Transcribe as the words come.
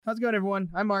How's it going, everyone?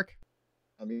 I'm Mark,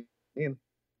 I mean, Ian.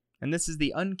 and this is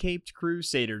the Uncaped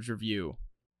Crusaders review.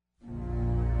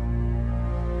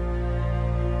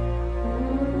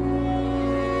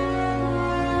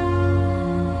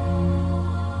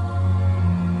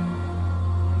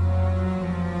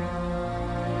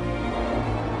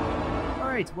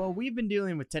 Alright, well, we've been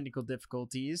dealing with technical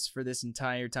difficulties for this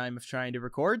entire time of trying to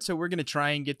record, so we're going to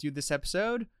try and get through this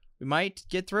episode. We might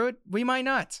get through it, we might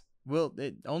not.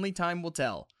 Only time will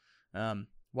tell.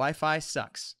 Wi-Fi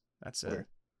sucks. That's a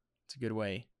good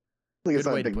way. It's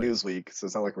not a big news week, so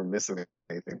it's not like we're missing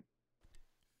anything.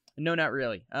 No, not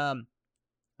really.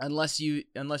 Unless you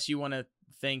want to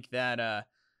think that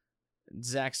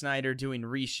Zack Snyder doing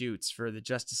reshoots for the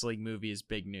Justice League movie is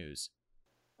big news.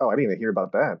 Oh, I didn't even hear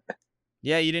about that.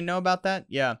 Yeah, you didn't know about that?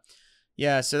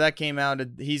 Yeah. So that came out.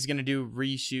 He's gonna do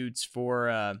reshoots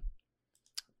for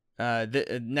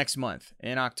next month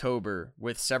in October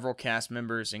with several cast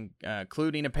members,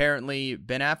 including apparently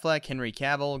Ben Affleck, Henry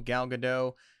Cavill, Gal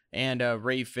Gadot, and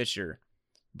Ray Fisher.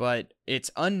 But it's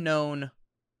unknown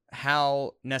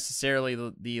how necessarily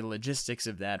the logistics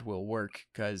of that will work,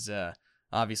 because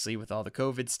obviously with all the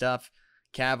COVID stuff,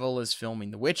 Cavill is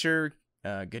filming The Witcher,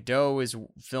 Godot is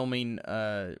filming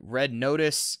Red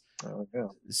Notice. Oh, yeah.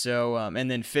 So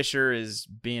and then Fisher is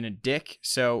being a dick.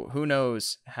 So who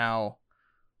knows how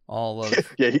all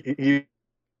of yeah, he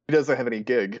doesn't have any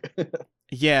gig.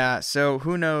 Yeah, so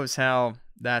who knows how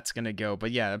that's gonna go.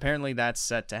 But yeah, apparently that's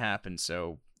set to happen.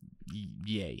 So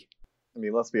yay. I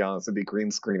mean, let's be honest, it'd be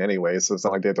green screen anyway, so it's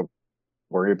not like they have to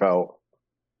worry about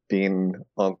being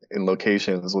in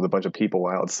locations with a bunch of people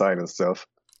outside and stuff.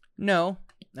 No,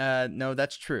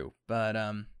 that's true. But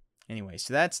anyway,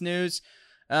 so that's news.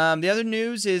 The other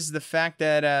news is the fact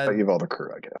that I give all the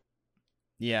crew, I guess.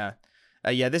 Yeah.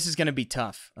 This is gonna be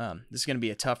tough. This is gonna be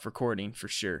a tough recording for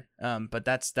sure. But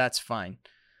that's fine.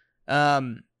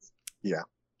 Yeah.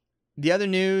 The other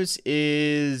news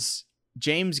is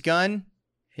James Gunn.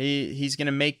 He's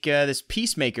gonna make this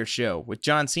Peacemaker show with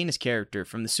John Cena's character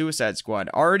from the Suicide Squad,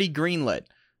 already greenlit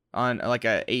on like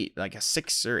a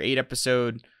 6 or 8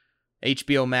 episode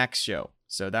HBO Max show.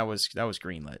 So that was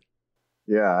greenlit.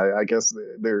 Yeah, I guess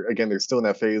they're still in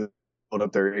that phase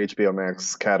up their HBO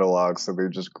Max catalog, so they're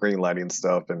just greenlighting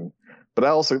stuff, but that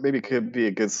also maybe could be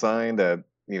a good sign that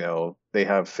they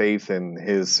have faith in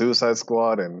his Suicide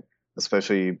Squad and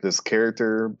especially this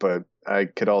character. But I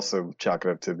could also chalk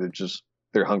it up to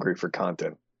they're hungry for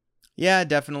content. Yeah,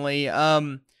 definitely.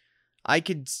 I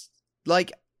could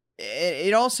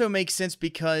it also makes sense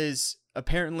because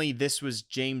apparently this was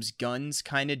James Gunn's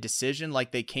kind of decision.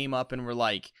 Like they came up and were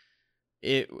like,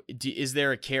 is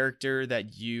there a character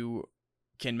that you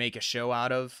can make a show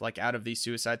out of these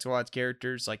Suicide Squad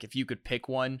characters? Like if you could pick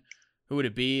one, who would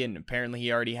it be? And apparently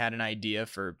he already had an idea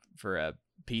for a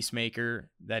Peacemaker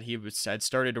that he had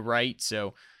started to write.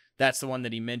 So that's the one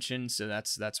that he mentioned. So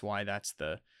that's why that's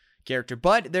the character.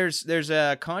 But there's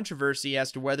a controversy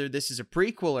as to whether this is a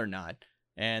prequel or not.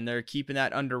 And they're keeping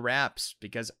that under wraps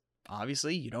because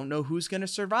obviously you don't know who's going to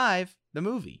survive the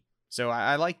movie. So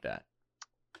I like that.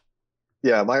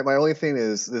 Yeah, my only thing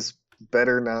is this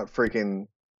better not freaking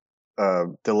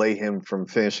delay him from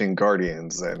finishing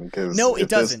Guardians then, because no, it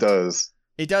doesn't.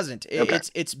 It doesn't. Okay.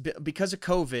 It's because of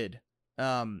COVID.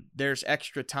 There's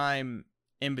extra time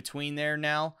in between there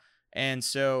now, and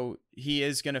so he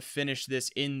is going to finish this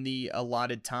in the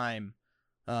allotted time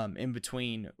in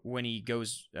between when he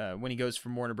goes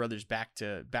from Warner Brothers back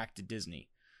to Disney.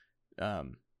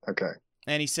 Okay.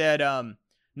 And he said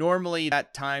normally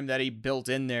that time that he built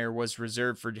in there was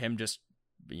reserved for him just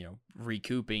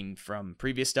recouping from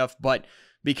previous stuff, but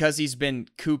because he's been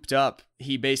cooped up,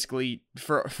 he basically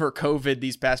for COVID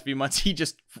these past few months he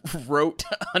just wrote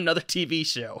another TV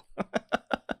show.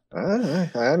 I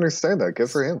understand that. Good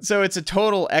for him. So it's a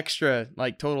total extra,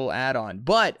 total add-on.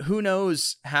 But who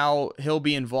knows how he'll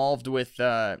be involved with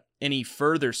any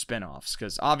further spinoffs?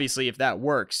 Because obviously, if that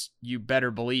works, you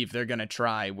better believe they're gonna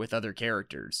try with other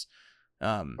characters.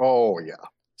 Oh yeah.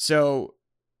 So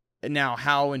now,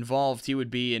 how involved he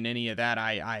would be in any of that,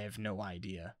 I have no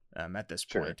idea at this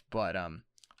point. But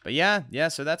yeah.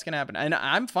 So that's gonna happen, and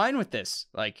I'm fine with this.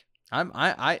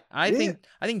 I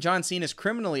think John Cena is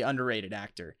criminally underrated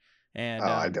actor, and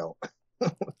I don't.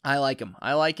 I like him.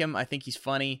 I think he's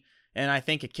funny, and I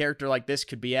think a character like this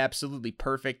could be absolutely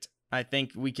perfect. I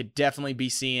think we could definitely be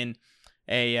seeing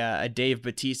a Dave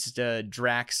Bautista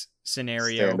Drax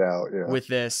scenario with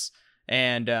this,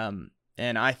 and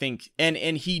I think and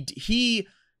he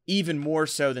even more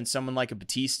so than someone like a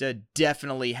Bautista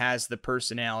definitely has the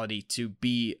personality to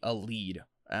be a lead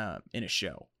in a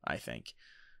show, I think.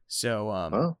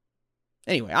 So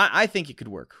Anyway, I think it could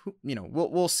work. You know,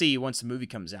 we'll see once the movie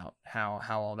comes out how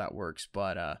all that works.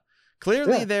 But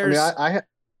clearly Yeah, I mean, there's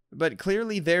but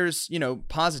clearly there's, you know,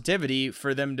 positivity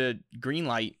for them to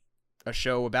greenlight a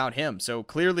show about him. So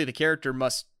clearly the character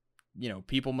must, you know,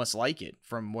 people must like it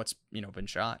from what's, you know, been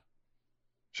shot.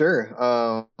 sure.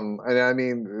 And I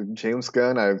mean, James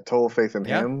Gunn, I have total faith in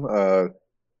Yeah, him.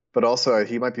 But also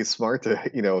he might be smart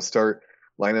to, start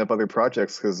lining up other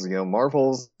projects because,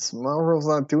 Marvel's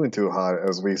not doing too hot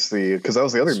as we see. Because that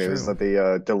was the other it's news true. that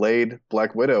they delayed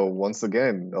Black Widow once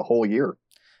again a whole year.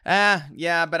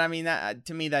 Yeah, but I mean that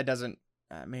to me that doesn't.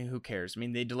 I mean, who cares? I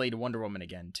mean, they delayed Wonder Woman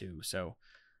again too. So,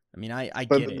 I mean, I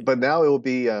get it. But now it will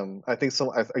be. I think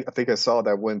so. I think I saw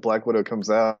that when Black Widow comes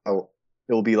out,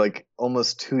 it will be like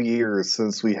almost 2 years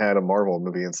since we had a Marvel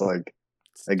movie. It's like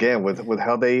again with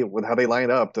how they line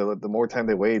up, the more time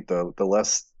they wait, the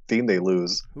less steam they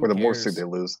lose, Who or the more steam they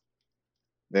cares? lose.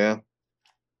 Yeah.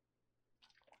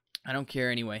 I don't care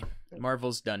anyway.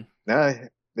 Marvel's done. Nah,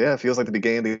 yeah, it feels like the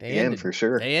beginning of They the end ended. for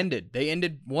sure. They ended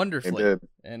It wonderfully. did.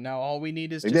 And now all we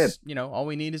need is They did. just, you know, all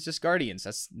we need is just Guardians.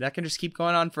 That can just keep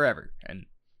going on forever. And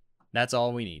that's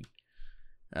all we need.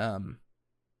 Um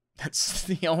that's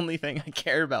the only thing I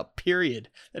care about, period.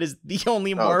 That is the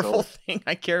only Oh, Marvel totally. thing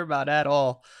I care about at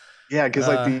all. Yeah, because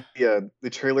like Uh the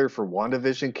trailer for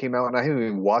WandaVision came out, and I haven't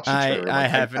even watched the trailer. I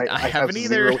Like haven't I have haven't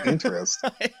either. zero interest.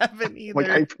 I haven't Like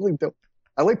I either. really don't.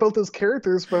 I like both those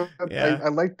characters, but Yeah. I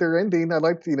liked their ending. I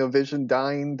liked Vision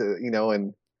dying,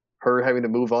 and her having to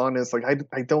move on. It's like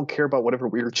I don't care about whatever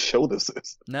weird show this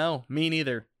is. No, me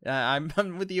neither. I'm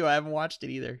with you. I haven't watched it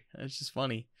either. It's just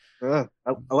funny. I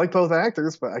like both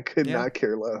actors, but I could Yeah. not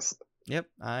care less. Yep.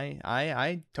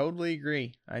 I totally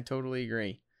agree. I totally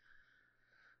agree.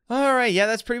 All right. Yeah,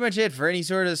 that's pretty much it for any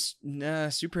sort of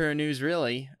superhero news,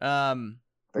 really. I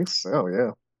think so.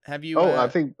 Yeah. Have you? Oh, I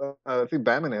think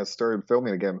Batman has started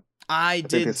filming again. I I think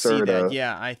they did see started that.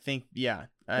 Yeah, I think. Yeah,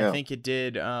 I yeah, think it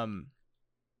did.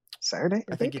 Saturday.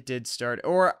 I I think think. it did start.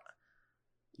 Or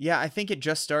yeah, I think it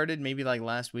just started maybe like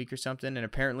last week or something. And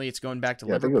apparently, it's going back to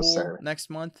Yeah, I think it was Liverpool Saturday. next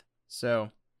month.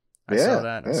 So I saw Yeah.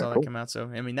 that. I Yeah. saw that Cool. come out.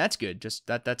 So I mean, that's good. Just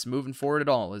that's moving forward at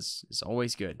all is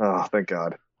always good. Oh, thank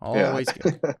God. Yeah. Always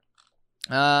good.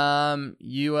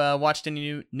 You watched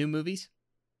any new movies?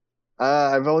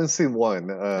 I've only seen one,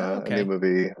 Oh, a new okay.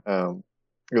 movie.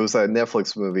 It was a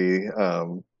Netflix movie,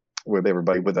 with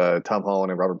everybody with Tom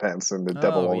Holland and Robert Pattinson, the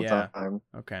devil Oh all the yeah. time.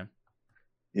 Okay.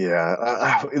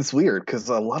 Yeah, it's weird because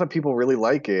a lot of people really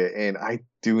like it, and I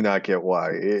do not get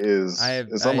why. It's I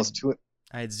almost too.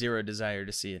 had zero desire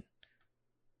to see it.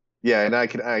 Yeah, and I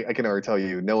can already tell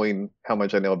you, knowing how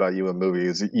much I know about you and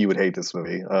movies, you would hate this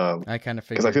movie. I kind of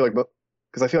Because I figured.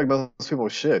 feel like most people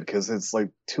should, because it's like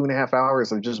 2.5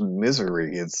 hours of just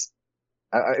misery.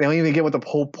 I don't even get what the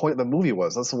whole point of the movie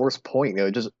was. That's the worst point. Or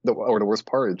the worst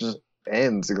part. It just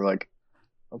ends. You're like,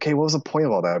 okay, what was the point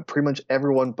of all that? Pretty much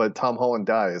everyone but Tom Holland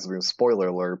dies. I mean, spoiler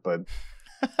alert, but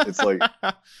it's like,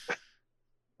 I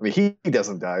mean, he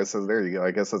doesn't die, so there you go.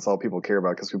 I guess that's all people care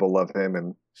about because people love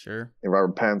him Sure. and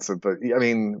Robert Pattinson. But I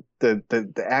mean,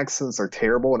 the accents are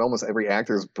terrible, and almost every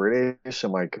actor is British.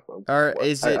 I'm like, Or what? I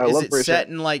is love it British. set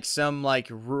in like some like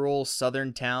rural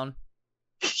southern town?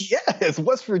 Yeah, it's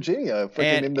West Virginia,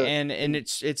 freaking And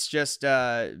it's just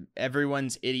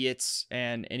everyone's idiots,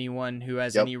 and anyone who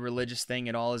has Yep, any religious thing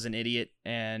at all is an idiot,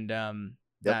 and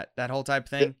yep. that whole type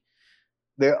thing.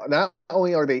 They're not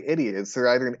only are they idiots, they're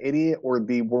either an idiot or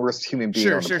the worst human being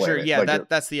on the Sure. planet. Yeah, Like,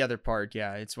 that's the other part.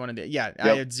 Yeah, it's one of the yeah. yep.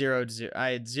 I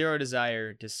had zero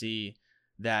desire to see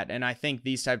that, and I think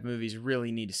these type of movies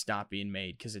really need to stop being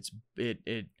made because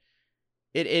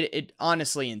it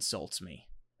honestly insults me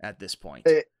at this point.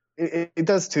 It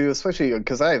does too, especially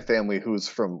because I have family who's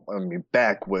from, I mean,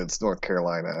 backwoods North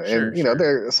Carolina, Sure,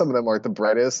 and some of them aren't the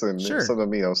brightest, and sure. some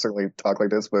of them certainly talk like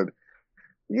this, but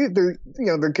they're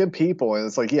good people, and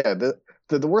it's like, yeah,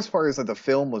 the worst part is that the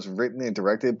film was written and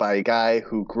directed by a guy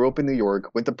who grew up in New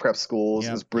York, went to prep schools,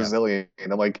 is Yep. Brazilian,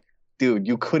 and I'm like, dude,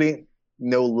 you couldn't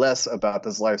know less about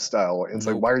this lifestyle. And it's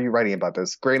like, Nope. why are you writing about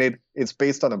this? Granted, it's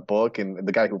based on a book, and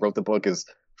the guy who wrote the book is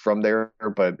from there,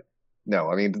 but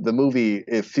no, I mean the movie.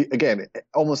 If again,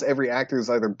 almost every actor is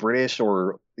either British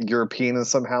or European, and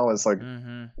somehow it's like,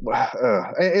 Mm-hmm.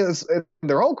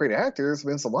 they're all great actors. I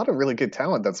mean, it's a lot of really good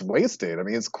talent that's wasted. I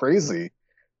mean, it's crazy.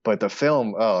 But the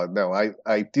film, oh no,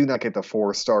 I do not get the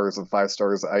 4 stars and 5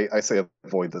 stars. I say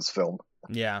avoid this film.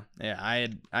 Yeah. I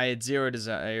had zero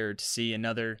desire to see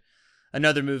another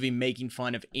movie making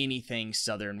fun of anything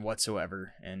Southern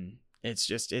whatsoever, and it's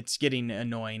getting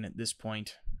annoying at this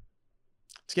point.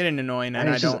 It's getting annoying, and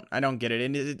It's just I don't get it,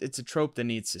 and it's a trope that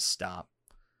needs to stop.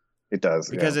 It does,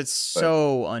 because yeah. it's But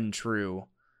so untrue.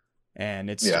 And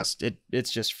yeah,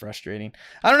 it's just frustrating.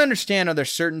 I don't understand how there's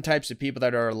certain types of people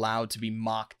that are allowed to be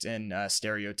mocked and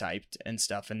stereotyped and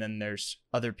stuff, and then there's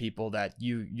other people that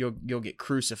you'll get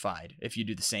crucified if you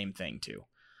do the same thing too.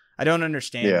 I don't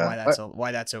understand yeah,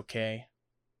 why that's okay.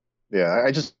 yeah.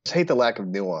 I just hate the lack of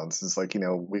nuance. It's like,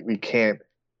 we can't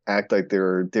act like there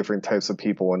are different types of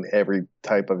people in every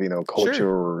type of, culture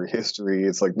Sure. or history.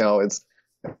 It's like, no, it's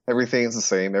everything's the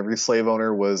same. Every slave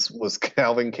owner was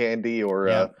Calvin Candy or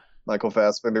Yeah. Michael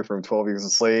Fassbender from 12 Years a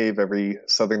Slave. Every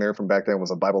Southerner from back then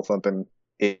was a Bible thumping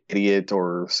idiot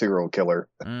or serial killer.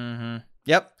 Mm-hmm.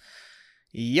 Yep.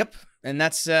 Yep. And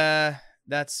that's a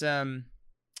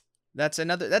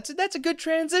good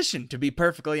transition, to be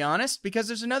perfectly honest, because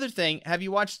there's another thing. Have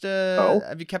you watched Oh,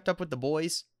 have you kept up with The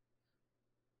Boys?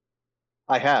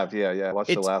 I have. Yeah, yeah. I watched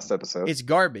the It's last episode. it's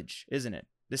garbage, isn't it?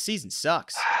 The season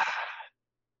sucks.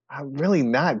 I'm really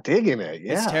not digging it.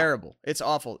 Yeah. It's terrible. It's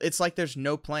awful. It's like there's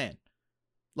no plan.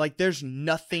 Like there's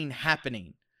nothing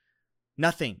happening.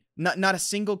 Nothing. Not a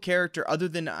single character other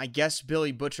than, I guess,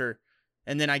 Billy Butcher,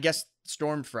 and then I guess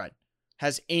Stormfront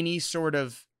has any sort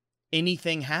of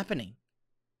anything happening.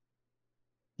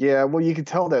 Yeah, well, you can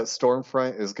tell that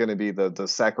Stormfront is going to be the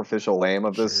sacrificial lamb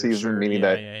of this season, meaning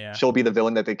Yeah, that yeah. she'll be the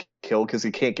villain that they kill because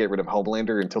you can't get rid of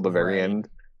Homelander until the very Right. end.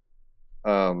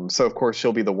 So of course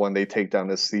she'll be the one they take down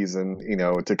this season,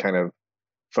 to kind of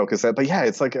focus that. But yeah,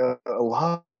 it's like a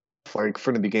lot like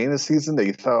from the beginning of the season that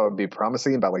you thought would be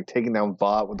promising about like taking down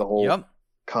Vought with the whole Yep.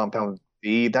 Compound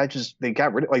V. They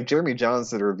got rid of, like, Jeremy Johns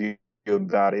did a review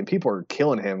about it, and people are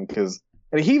killing him because,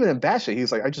 and he even bashed it.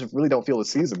 He's like, I just really don't feel the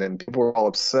season, and people were all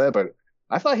upset. But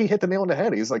I thought he hit the nail on the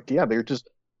head. He's like, yeah, they're just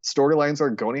storylines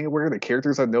aren't going anywhere. The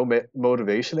characters have no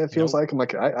motivation. It feels Nope. like. I'm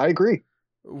like, I agree.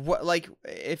 What, like,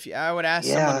 if I would ask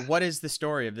Yeah. someone, what is the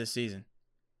story of this season?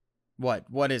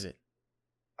 What is it?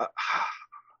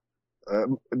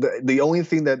 The only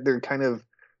thing that they're kind of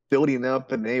building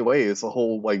up in any way is the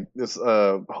whole like this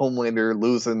Homelander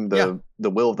losing the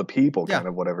will of the people, kind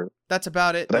of whatever. That's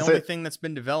about it. But The that's only it. thing that's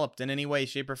been developed in any way,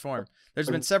 shape, or form. There's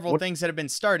been Like, several what- things that have been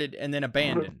started and then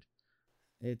abandoned.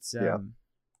 It's Yeah.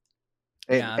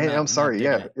 yeah, And I'm sorry,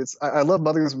 digging it. it's I love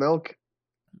Mother's Milk.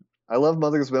 I love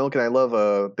Mother's Milk, and I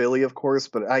love Billy, of course,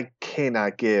 but I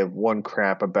cannot give one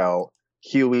crap about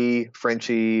Huey,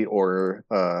 Frenchie, or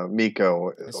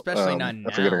Miko. Especially not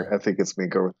I forget her. now. I think it's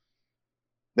Miko.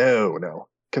 No,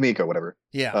 Kamiko, whatever.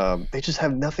 Yeah. They just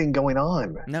have nothing going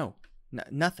on. No.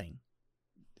 Nothing.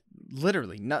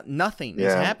 Literally, nothing is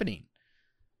Yeah. happening.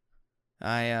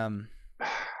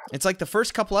 It's like the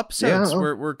first couple episodes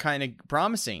were kind of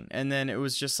promising, and then it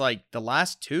was just like the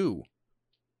last two,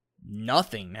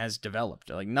 nothing has developed.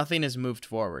 Like nothing has moved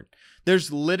forward.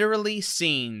 There's literally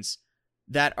scenes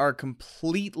that are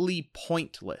completely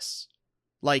pointless,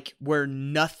 like where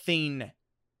nothing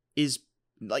is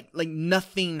like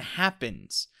nothing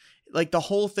happens. Like the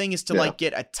whole thing is to like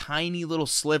get a tiny little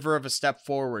sliver of a step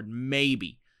forward,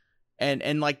 maybe,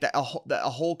 and like a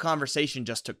whole conversation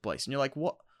just took place, and you're like,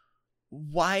 what?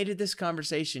 Why did this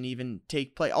conversation even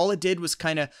take place? All it did was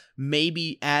kind of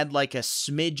maybe add like a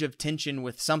smidge of tension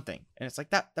with something, and it's like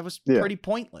that was pretty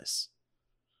pointless.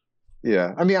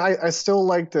 Yeah, I mean, I still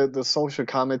like the social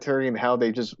commentary and how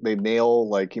they nail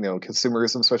like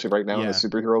consumerism, especially right now in the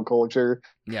superhero culture.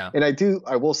 Yeah, and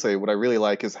I will say what I really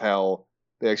like is how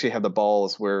they actually have the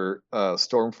balls where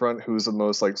Stormfront, who's the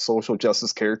most like social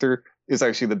justice character, is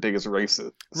actually the biggest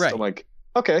racist. Right. I'm like,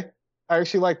 okay, I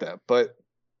actually like that. But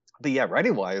yeah,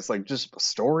 writing wise, like just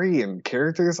story and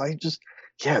characters,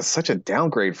 it's such a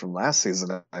downgrade from last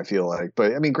season, I feel like.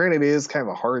 But I mean, granted, it is kind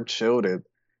of a hard show to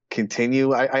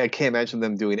continue. I can't imagine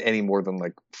them doing any more than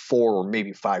like 4 or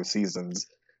maybe 5 seasons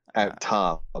at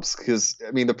tops. Because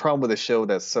I mean, the problem with a show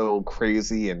that's so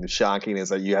crazy and shocking is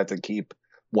that you have to keep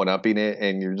one-upping it,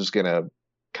 and you're just gonna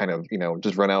kind of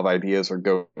just run out of ideas or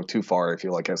go too far, I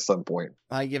feel like, at some point.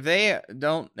 Like if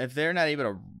they're not able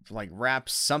to like wrap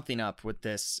something up with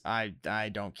this, I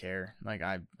don't care. Like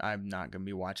I'm not gonna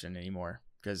be watching anymore,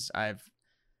 because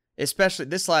especially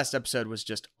this last episode was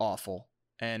just awful,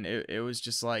 and it was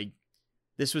just like,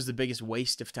 this was the biggest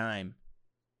waste of time.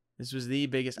 This was the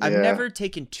biggest. I've never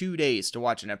taken 2 days to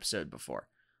watch an episode before.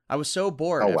 I was so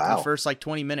bored after the first like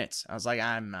 20 minutes. I was like,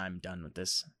 I'm done with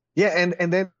this. Yeah,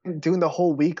 and then doing the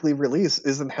whole weekly release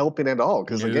isn't helping at all,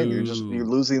 because again, you're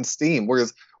losing steam.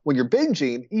 Whereas when you're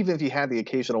binging, even if you had the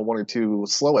occasional 1 or 2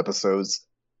 slow episodes,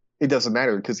 it doesn't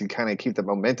matter, because you kind of keep the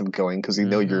momentum going, because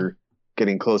know you're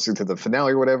getting closer to the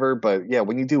finale or whatever. But yeah,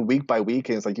 when you do week by week,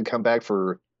 and it's like you come back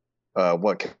for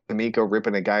Kamiko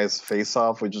ripping a guy's face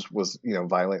off, which just was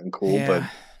violent and cool, but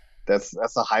that's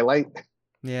a highlight.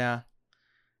 Yeah.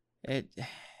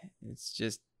 It's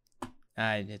just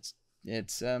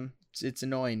it's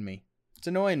annoying me. It's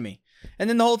annoying me. And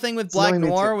then the whole thing with Black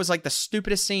Noir was like the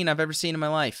stupidest scene I've ever seen in my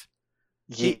life.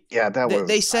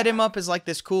 They set him up as like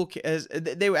this cool. As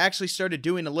they actually started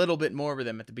doing a little bit more with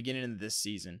him at the beginning of this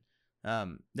season.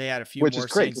 They had a few more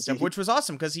scenes and stuff, which was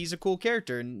awesome because he's a cool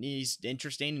character and he's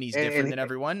interesting and he's different than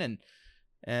everyone.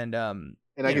 And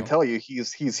I can tell you,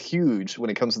 he's huge when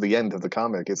it comes to the end of the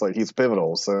comic. It's like he's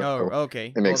pivotal. So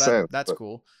okay, it makes sense. That's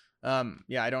cool.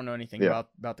 I don't know anything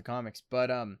about the comics, but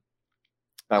I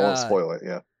won't spoil it.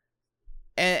 Yeah,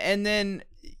 and then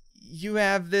you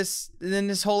have this. And then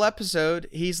this whole episode,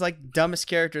 he's like dumbest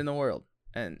character in the world,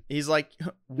 and he's like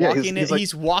walking.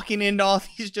 He's walking into all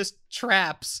these just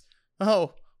traps.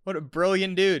 Oh, what a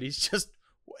brilliant dude! He's just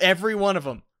every one of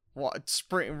them,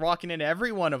 walking into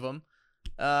every one of them.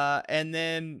 And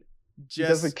then just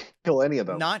he doesn't kill any of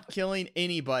them, not killing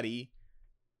anybody,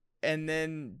 and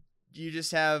then you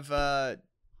just have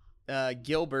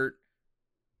Gilbert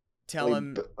tell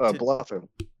him bluff him,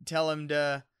 tell him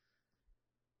to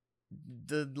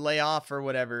lay off or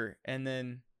whatever, and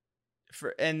then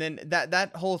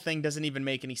that whole thing doesn't even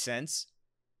make any sense.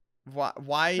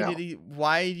 Why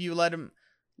did you let him?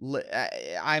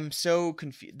 I'm so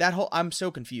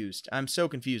confused. I'm so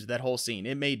confused. That whole scene.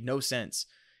 It made no sense.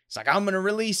 It's like, I'm going to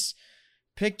release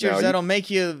pictures that'll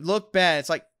make you look bad. It's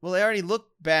like, well, they already look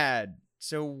bad.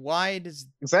 So why does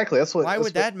why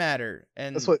would that matter?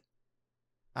 And that's what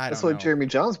Jeremy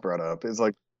Jahns brought up is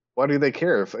like, why do they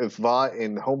care if Vought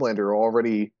and Homelander are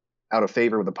already out of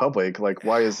favor with the public? Like,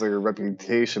 why is their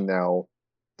reputation now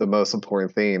the most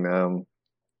important thing?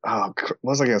 What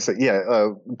was I gonna say?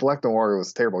 Yeah, Black Noir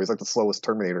was terrible. He's like the slowest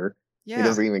Terminator. Yeah. He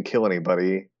doesn't even kill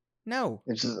anybody. No.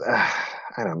 It's just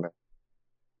I don't know.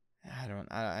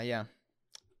 Yeah.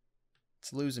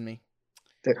 It's losing me.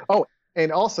 Oh,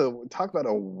 and also talk about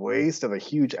a waste of a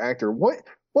huge actor. What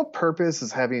purpose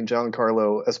is having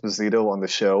Giancarlo Esposito on the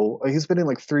show? He's been in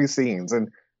like 3 scenes, and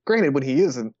granted, when he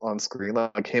is on screen,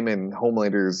 like him and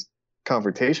Homelander's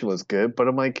confrontation was good, but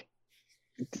I'm like,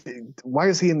 why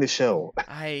is he in the show?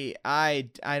 I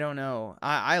don't know.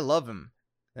 I love him,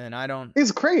 and I don't.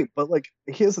 He's great, but like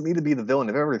he doesn't need to be the villain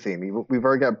of everything. We've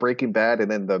already got Breaking Bad and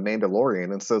then the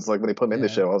Mandalorian, and so it's like when they put him in the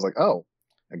show, I was like, oh,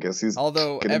 I guess he's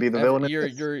going to be the villain.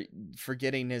 You're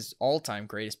forgetting his all-time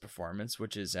greatest performance,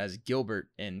 which is as Gilbert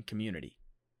in Community.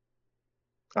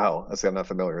 Oh, I see. I'm not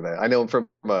familiar with that. I know him from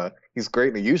he's great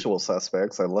in The Usual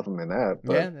Suspects. I love him in that.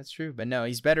 But... Yeah, that's true. But no,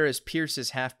 he's better as Pierce's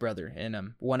half-brother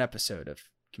in 1 episode of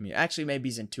Community. Actually, maybe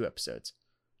he's in 2 episodes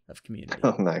of Community.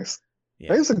 Oh, nice.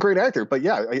 Yeah. He's a great actor, but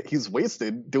yeah, he's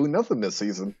wasted doing nothing this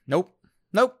season. Nope.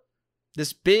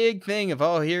 This big thing of,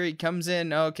 here he comes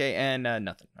in, okay, and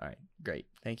nothing. All right, great.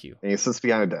 Thank you. And he sits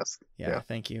behind a desk. Yeah,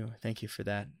 thank you. Thank you for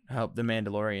that. I hope the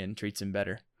Mandalorian treats him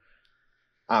better.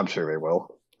 I'm sure they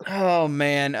will. Oh,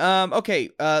 man. Okay,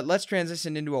 let's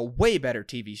transition into a way better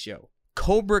TV show.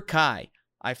 Cobra Kai.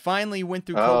 I finally went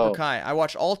through Cobra Kai. I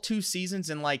watched all 2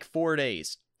 seasons in like 4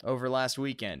 days over last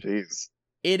weekend. Jeez.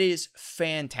 It is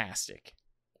fantastic.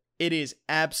 It is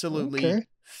absolutely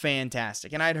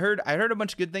fantastic. And I heard a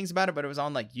bunch of good things about it, but it was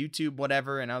on like YouTube,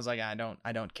 whatever, and I was like, I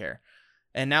don't care.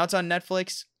 And now it's on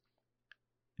Netflix.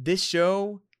 This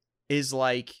show is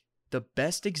like the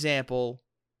best example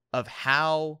of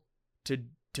how to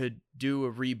do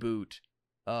a reboot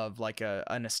of like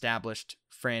an established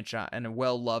franchise and a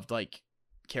well-loved like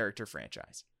character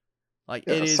franchise. Like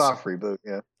it is a soft reboot,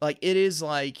 like it is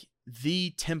like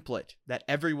the template that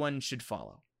everyone should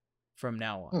follow from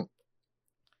now on.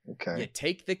 Okay. You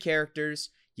take the characters,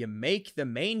 you make the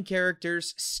main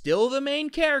characters still the main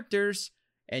characters,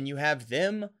 and you have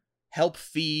them help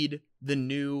feed the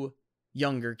new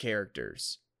younger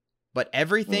characters. But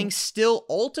everything still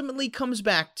ultimately comes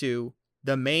back to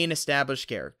the main established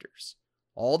characters.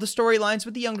 All the storylines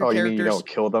with the younger characters, you mean you don't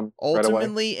kill them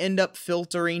ultimately end up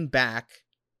filtering back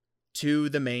to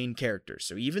the main characters.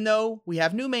 So even though we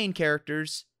have new main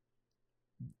characters,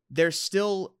 they're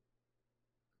still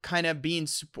kind of being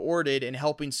supported and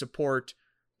helping support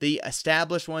the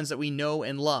established ones that we know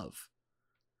and love.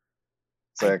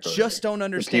 Exactly. I just don't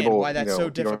understand why that's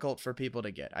so difficult for people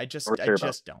to get. I just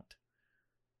don't.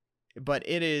 But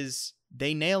it is,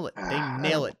 they nail it. They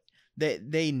nail it.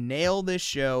 They nail this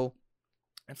show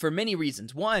for many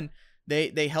reasons. One,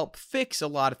 they help fix a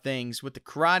lot of things with the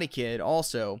Karate Kid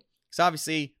also. Because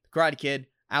obviously, Karate Kid,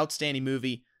 outstanding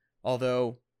movie.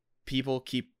 Although people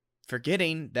keep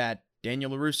forgetting that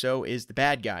Daniel LaRusso is the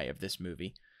bad guy of this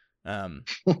movie.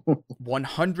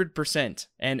 100%.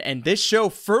 And this show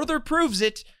further proves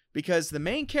it because the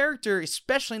main character,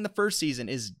 especially in the first season,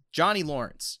 is Johnny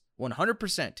Lawrence.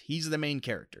 100%. He's the main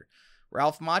character.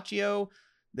 Ralph Macchio,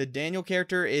 the Daniel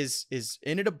character, is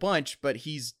in it a bunch, but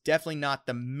he's definitely not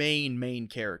the main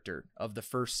character of the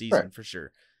first season, right, for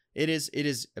sure. It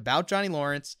is about Johnny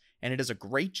Lawrence, and it does a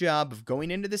great job of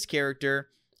going into this character,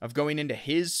 of going into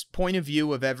his point of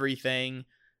view of everything.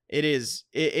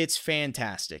 It's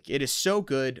fantastic. It is so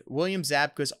good. William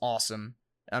Zabka's awesome.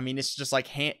 I mean, it's just like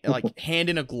hand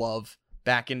in a glove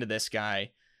back into this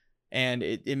guy, and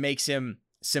it makes him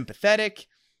sympathetic.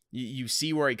 You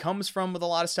see where he comes from with a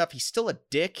lot of stuff. He's still a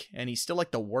dick, and he's still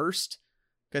like the worst,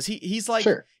 because he's like,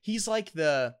 sure, he's like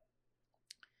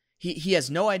he has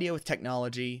no idea with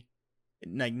technology,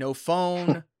 like no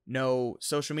phone, no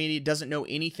social media, doesn't know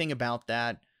anything about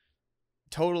that.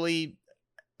 Totally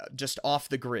just off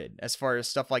the grid as far as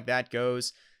stuff like that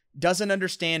goes. Doesn't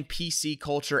understand PC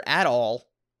culture at all.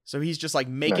 So he's just like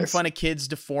making fun of kids'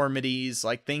 deformities,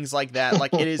 like things like that.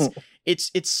 Like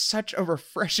it's such a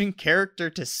refreshing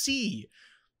character to see,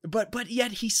 but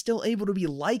yet he's still able to be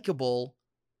likable,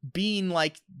 being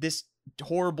like this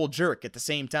horrible jerk at the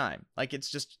same time. Like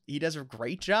it's just, he does a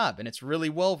great job, and it's really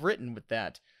well written with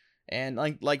that. And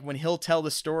like when he'll tell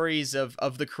the stories of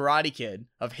the Karate Kid,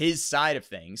 of his side of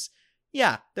things,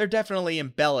 yeah, they're definitely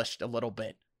embellished a little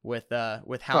bit with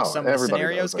how some of the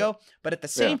scenarios go, but at the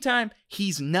same time,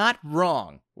 he's not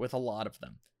wrong with a lot of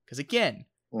them. Because again,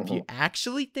 if you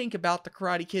actually think about the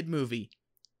Karate Kid movie,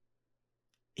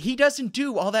 he doesn't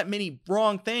do all that many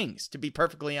wrong things, to be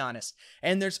perfectly honest.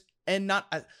 And there's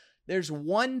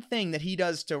one thing that he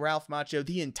does to Ralph Macchio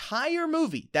the entire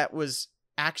movie that was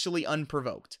actually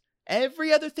unprovoked.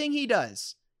 Every other thing he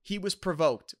does, he was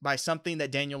provoked by something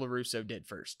that Daniel LaRusso did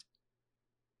first.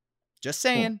 Just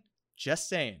saying. Just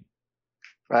saying.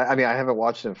 I mean, I haven't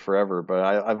watched it forever, but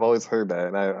I've always heard that,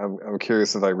 and I'm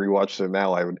curious if I rewatched it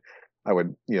now, I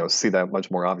would see that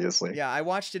much more obviously. Yeah, I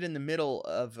watched it in the middle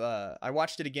of I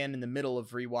watched it again in the middle of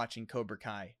rewatching Cobra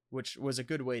Kai, which was a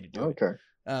good way to do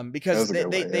it. Because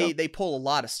they pull a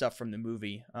lot of stuff from the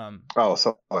movie.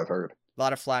 So I've heard. A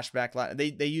lot of flashback.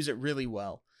 They use it really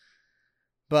well.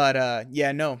 But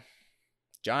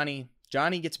Johnny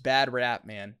gets bad rap,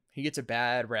 man. He gets a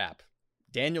bad rap.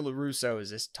 Daniel LaRusso is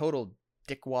this total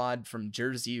dickwad from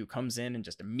Jersey who comes in and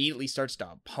just immediately starts to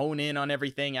hone in on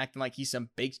everything, acting like he's some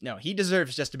big... No, he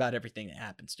deserves just about everything that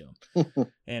happens to him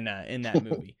in that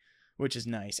movie, which is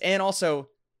nice. And also,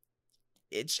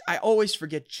 I always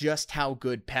forget just how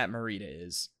good Pat Morita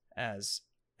is as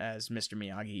Mr.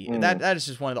 Miyagi. That is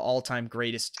just one of the all-time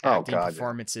greatest acting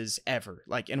performances ever.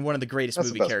 Like, and one of the greatest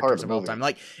movie characters of all time.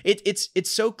 Like,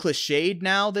 it's so cliched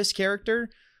now, this character,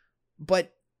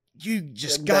 but you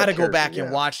just gotta go back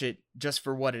and watch it just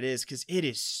for what it is, because it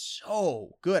is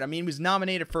so good. I mean, he was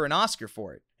nominated for an Oscar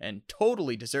for it, and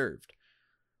totally deserved.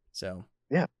 So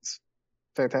yeah, it's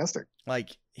fantastic.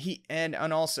 Like and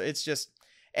also it's just,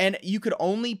 and you could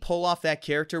only pull off that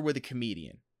character with a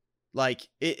comedian. Like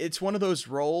it's one of those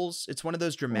roles, it's one of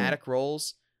those dramatic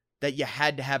roles that you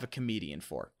had to have a comedian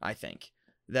for. I think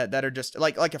that are just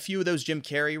like a few of those Jim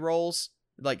Carrey roles,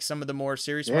 like some of the more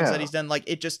serious ones that he's done. Like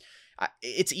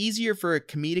it's easier for a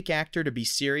comedic actor to be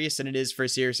serious than it is for a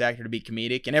serious actor to be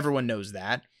comedic, and everyone knows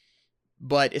that.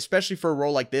 But especially for a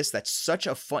role like this, that's such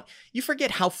a fun... You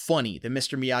forget how funny the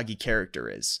Mr. Miyagi character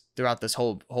is throughout this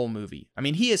whole movie. I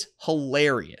mean, he is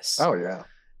hilarious. Oh, yeah.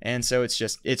 And so it's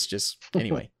just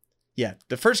anyway. Yeah,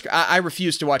 the first... I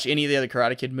refuse to watch any of the other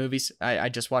Karate Kid movies. I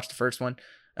just watched the first one.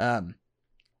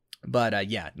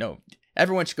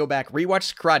 Everyone should go back,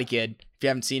 rewatch Karate Kid if you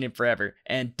haven't seen it forever,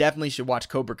 and definitely should watch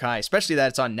Cobra Kai, especially that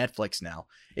it's on Netflix now.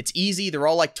 It's easy. They're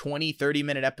all like 20,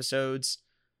 30-minute episodes.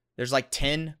 There's like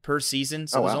 10 per season,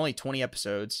 so there's only 20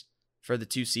 episodes for the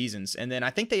 2 seasons. And then I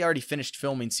think they already finished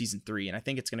filming season 3, and I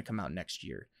think it's going to come out next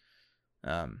year.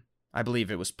 I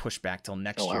believe it was pushed back till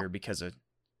next year because of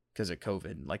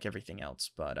COVID, like everything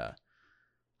else. But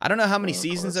I don't know how many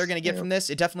seasons they're going to get from this.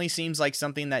 It definitely seems like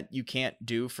something that you can't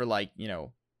do for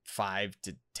 5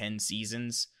 to 10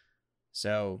 seasons.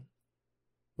 So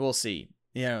we'll see.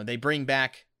 They bring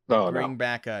back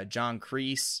John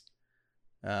Kreese,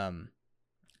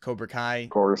 Cobra Kai, of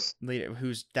course,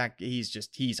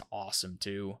 he's awesome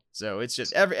too. So it's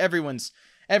just everyone's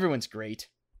great.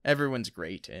 Everyone's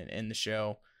great in the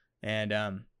show,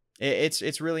 and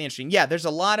it's really interesting. Yeah, there's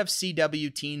a lot of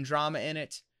CW teen drama in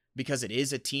it because it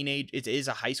is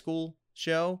a high school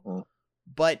show.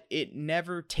 But it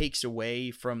never takes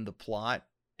away from the plot,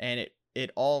 and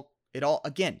it all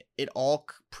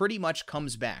pretty much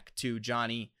comes back to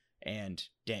Johnny and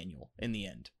Daniel in the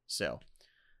end. So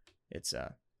it's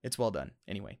well done.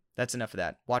 Anyway, that's enough of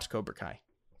that. Watch Cobra Kai.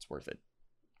 It's worth it.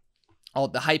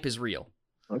 The hype is real.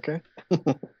 Okay.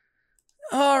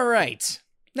 All right.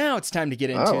 Now it's time to get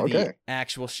into Oh, okay. the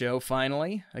actual show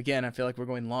finally. Again, I feel like we're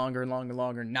going longer and longer and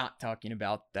longer not talking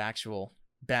about the actual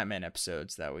Batman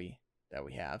episodes that we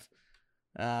have.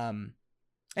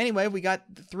 Anyway, we got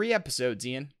 3 episodes,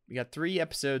 Ian. We got 3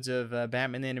 episodes of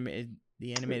Batman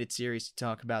the animated series to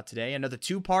talk about today. Another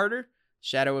 2-parter,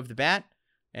 Shadow of the Bat,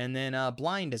 and then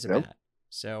Blind as a Bat.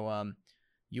 So,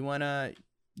 you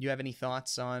have any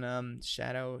thoughts on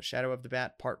Shadow of the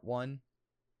Bat Part 1?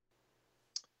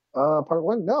 Part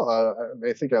 1, no.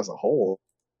 I think as a whole,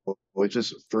 it's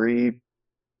just 3.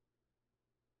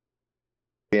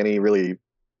 Any really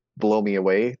blow me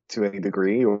away to any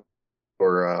degree,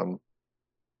 or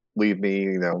leave me,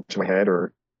 to my head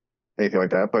or anything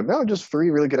like that. But no, just 3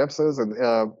 really good episodes,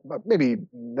 and maybe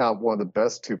not one of the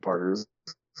best 2-parters,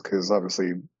 because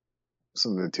obviously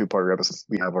some of the 2-parter episodes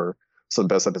we have are some of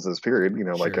the best episodes. Period.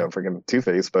 Like freaking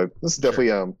Two-Face. But this is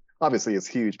definitely obviously it's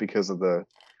huge because of the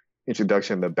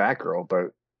introduction to Batgirl.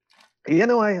 But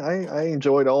I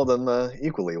enjoyed all of them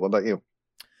equally. What about you?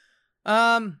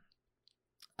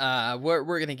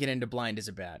 We're gonna get into Blind as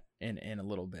a Bat in a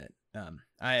little bit.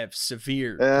 I have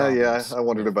severe yeah, I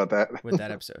wondered about that with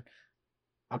that episode.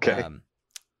 Okay.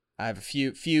 I have a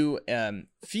few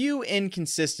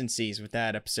inconsistencies with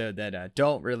that episode that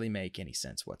don't really make any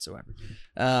sense whatsoever.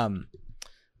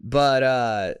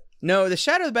 But no, the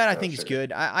Shadow of the Bat I think is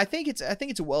good. I think it's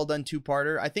a well done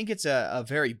 2-parter. I think it's a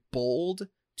very bold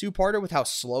 2-parter with how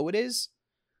slow it is,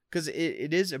 because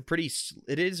it is a pretty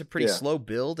slow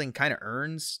build and kind of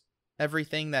earns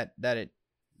everything that it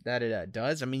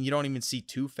does. I mean, you don't even see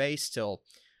Two-Face till,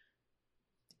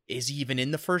 is he even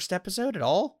in the first episode at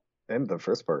all? In the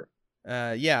first part.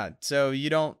 Yeah. So you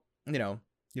don't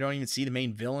even see the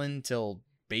main villain till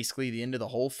basically the end of the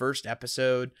whole first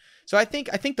episode. So I think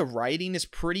the writing is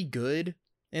pretty good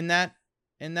in that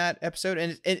episode,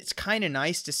 and it's kind of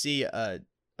nice to see a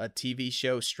TV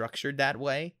show structured that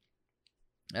way.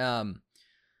 And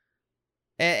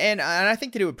I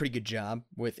think they do a pretty good job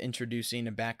with introducing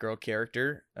a Batgirl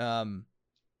character.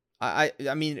 I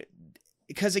mean,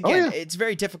 because again, it's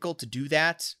very difficult to do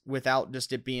that without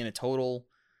just it being a total,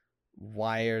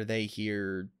 why are they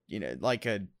here? Like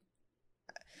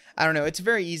I don't know. It's a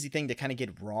very easy thing to kind of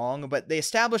get wrong, but they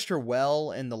established her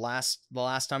well in the last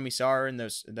time we saw her in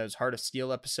those Heart of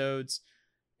Steel episodes.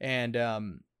 And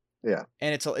and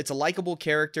it's a likable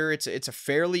character. It's a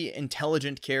fairly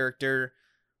intelligent character.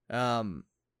 So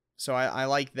I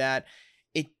like that.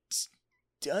 It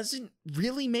doesn't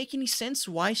really make any sense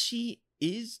why she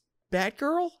is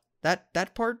Batgirl.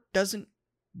 That part doesn't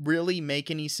really make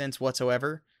any sense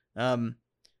whatsoever.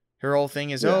 Her whole thing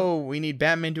is, we need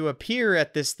Batman to appear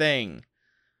at this thing.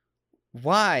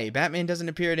 Why? Batman doesn't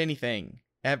appear at anything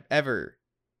ever.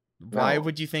 Why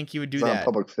would you think he would do that? Not a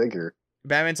public figure.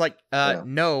 Batman's like,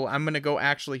 no, I'm going to go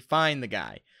actually find the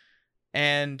guy.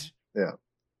 And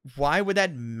why would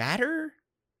that matter?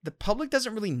 The public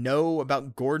doesn't really know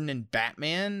about Gordon and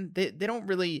Batman. They don't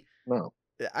really. No.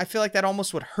 I feel like that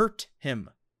almost would hurt him.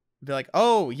 Be like,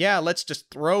 oh yeah, let's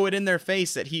just throw it in their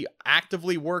face that he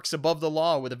actively works above the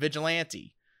law with a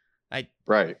vigilante. I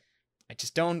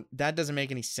just don't. That doesn't make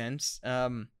any sense.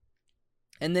 And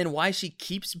then why she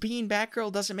keeps being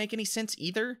Batgirl doesn't make any sense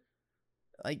either.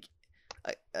 Like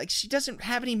she doesn't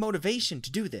have any motivation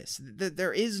to do this.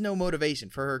 There is no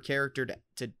motivation for her character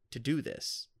to do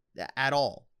this at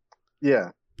all.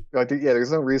 Yeah.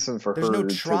 There's no reason for her. There's no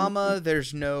trauma.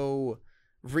 There's no.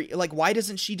 Why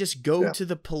doesn't she just go to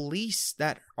the police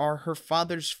that are her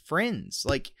father's friends?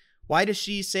 Like, why does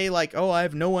she say, like, oh, I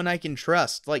have no one I can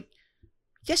trust? Like,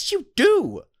 yes, you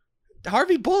do.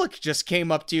 Harvey Bullock just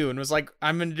came up to you and was like,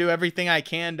 I'm going to do everything I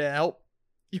can to help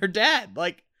your dad.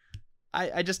 Like,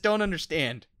 I just don't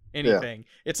understand anything. Yeah.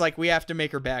 It's like, we have to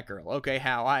make her Batgirl. Okay,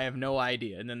 how? I have no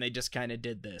idea. And then they just kind of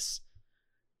did this.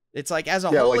 It's like, as a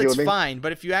whole, it's fine.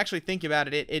 But if you actually think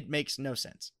about it, it makes no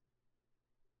sense.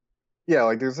 Yeah,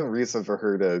 like there's no reason for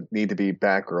her to need to be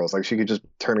Batgirl. Like she could just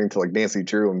turn into like Nancy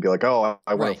Drew and be like, "Oh,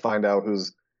 I want to find out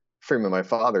who's framing my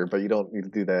father," but you don't need to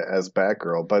do that as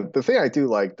Batgirl. But the thing I do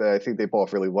like that I think they pull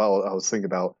off really well, I was thinking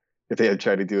about if they had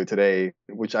tried to do it today,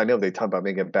 which I know they talk about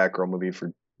making a Batgirl movie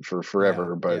for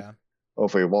forever, but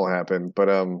hopefully it won't happen. But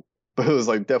it was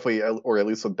like definitely, or at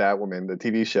least with Batwoman, the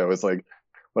TV show, is like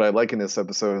what I like in this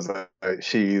episode is that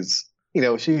she's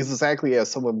exactly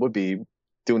as someone would be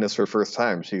doing this for the first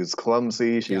time. She was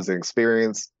clumsy, she was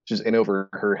inexperienced, she's in over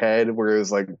her head.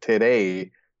 Whereas like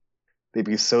today, they'd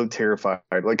be so terrified.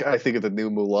 Like I think of the new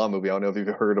Mulan movie. I don't know if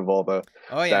you've heard of all the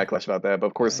backlash about that, but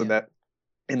of course in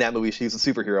in that movie she's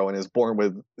a superhero and is born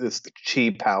with this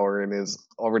chi power and is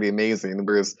already amazing.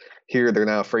 Whereas here they're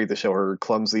now afraid to show her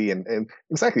clumsy and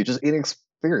exactly just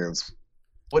inexperienced.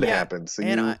 What happened? So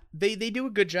and they do a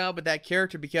good job with that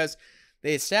character because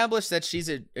they establish that she's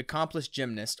an accomplished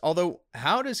gymnast. Although,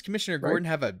 how does Commissioner Gordon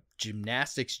have a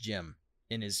gymnastics gym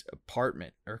in his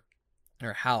apartment or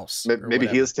house? Maybe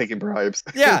he is taking bribes.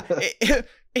 Yeah,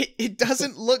 it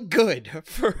doesn't look good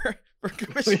for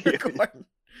Commissioner Gordon.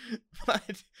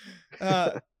 But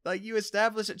like, you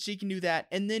establish that she can do that,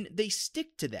 and then they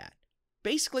stick to that.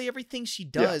 Basically, everything she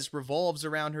does revolves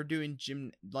around her doing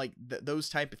gym, like those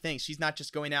type of things. She's not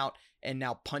just going out and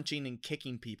now punching and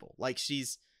kicking people. Like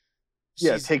she's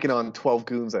taking on 12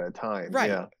 goons at a time.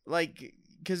 Right. Yeah. Like,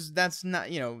 because that's not,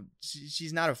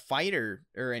 she's not a fighter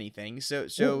or anything. So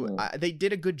they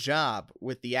did a good job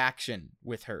with the action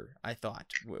with her, I thought,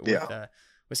 with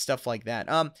stuff like that.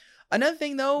 Another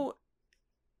thing though,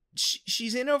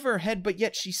 she's in over her head, but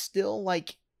yet she still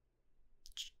like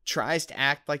tries to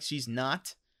act like she's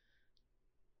not,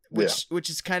 which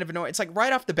is kind of annoying. It's like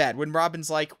right off the bat when Robin's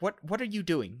like, what are you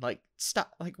doing? Like,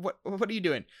 stop. Like, what are you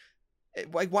doing?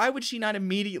 Like, why would she not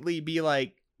immediately be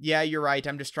like, yeah, you're right,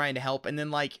 I'm just trying to help, and then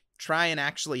like try and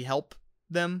actually help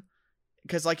them?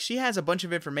 Because like she has a bunch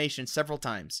of information several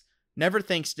times, never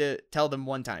thinks to tell them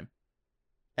one time,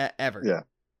 ever. Yeah,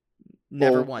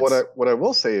 never once. What I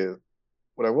will say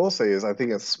is I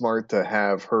think it's smart to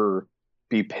have her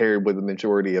be paired with the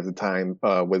majority of the time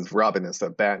with Robin instead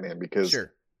of Batman, because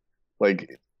like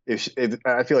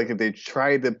I feel like if they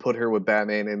tried to put her with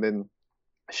Batman and then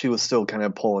she was still kind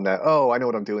of pulling that, oh, I know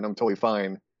what I'm doing, I'm totally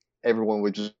fine, everyone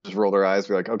would just roll their eyes,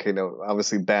 be like, okay, no,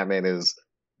 obviously Batman is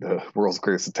the world's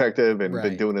greatest detective and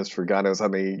been doing this for God knows how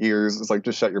many years. It's like,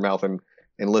 just shut your mouth and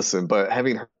listen. But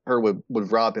having her with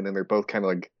Robin, and they're both kind of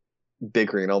like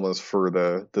bickering almost for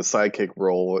the sidekick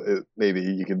role, maybe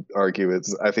you could argue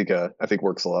I think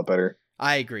works a lot better.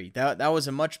 I agree. That was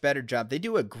a much better job. They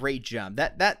do a great job.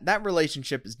 That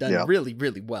relationship is done really,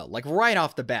 really well. Like right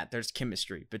off the bat, there's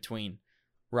chemistry between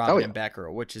Robin and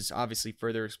Batgirl, which is obviously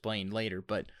further explained later,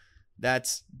 but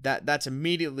that's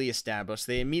immediately established.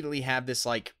 They immediately have this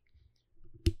like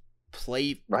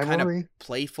rivalry?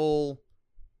 playful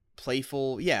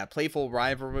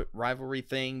rivalry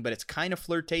thing, but it's kind of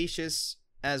flirtatious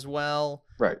as well.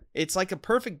 Right. It's like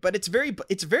but it's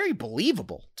very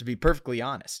believable, to be perfectly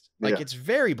honest. Like it's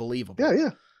very believable. Yeah.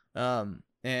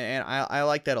 And I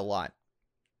like that a lot.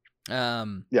 I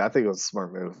think it was a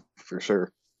smart move for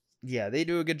sure. Yeah, they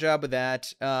do a good job with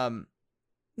that.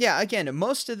 Again,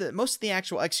 most of the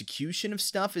actual execution of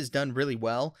stuff is done really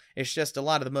well. It's just a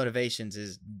lot of the motivations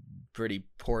is pretty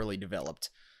poorly developed.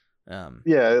 A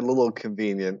little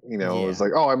convenient, It's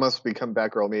like, oh, I must become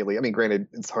Batgirl immediately. I mean, granted,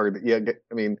 it's hard.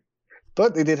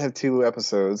 But they did have 2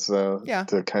 episodes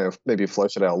to kind of maybe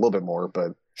flesh it out a little bit more.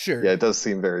 But it does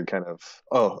seem very kind of,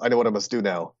 oh, I know what I must do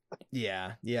now.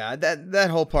 Yeah. That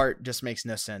whole part just makes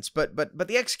no sense. But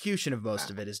the execution of most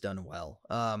of it is done well.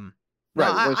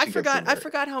 I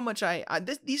forgot how much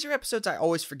these are episodes I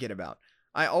always forget about.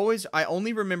 I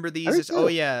only remember these as, oh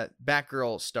yeah,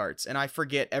 Batgirl starts, and I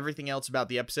forget everything else about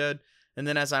the episode. And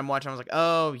then as I'm watching, I was like,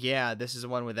 oh yeah, this is the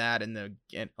one with that, and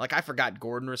like I forgot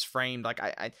Gordon was framed. Like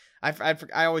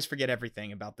I always forget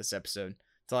everything about this episode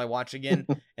until I watch again,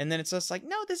 and then it's just like,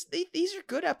 no, these are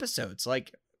good episodes.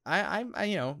 Like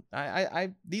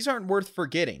these aren't worth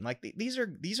forgetting. Like these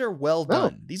are well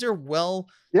done. These are well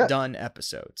done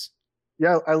episodes.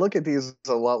 Yeah, I look at these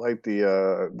a lot like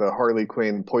the Harley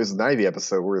Quinn Poison Ivy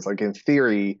episode, where it's like, in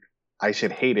theory, I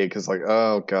should hate it because like,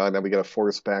 oh god, now we got a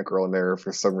forced Batgirl in there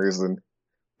for some reason.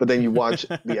 But then you watch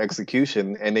the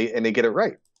execution, and they get it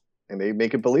right, and they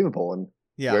make it believable, and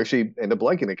you actually end up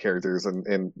liking the characters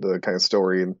and the kind of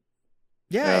story. And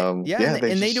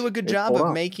they do a good job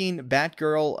of making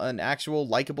Batgirl an actual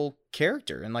likable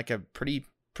character and like a pretty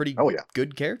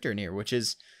good character in here, which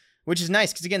is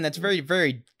nice, because again, that's very,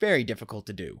 very, very difficult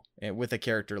to do with a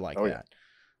character like that.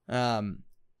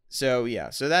 So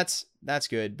that's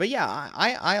good. But yeah,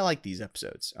 I like these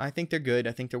episodes. I think they're good.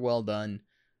 I think they're well done.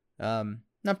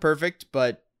 Not perfect,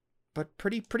 but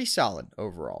pretty solid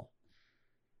overall.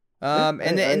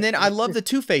 And then I love the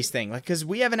Two-Face thing, like, because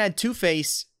we haven't had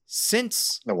Two-Face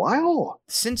since a while.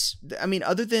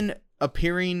 Other than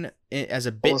appearing as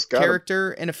a bit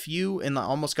character in a few, and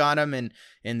Almost Got Him, and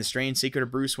in The Strange Secret of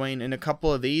Bruce Wayne, and a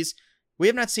couple of these, we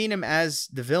have not seen him as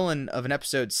the villain of an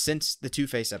episode since the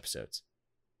Two-Face episodes.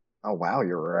 Oh wow,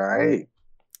 you're right.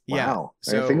 Wow,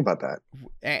 I didn't think about that.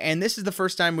 And this is the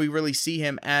first time we really see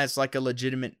him as like a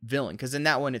legitimate villain, because in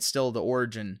that one it's still the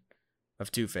origin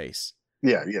of Two-Face.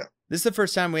 Yeah. This is the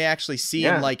first time we actually see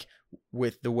him like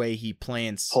with the way he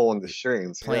plans pulling the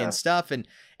strings, stuff. And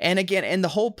again, and the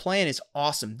whole plan is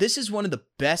awesome. This is one of the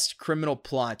best criminal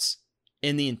plots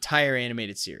in the entire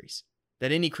animated series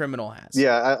that any criminal has.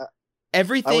 Yeah.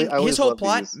 Everything, his whole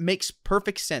plot makes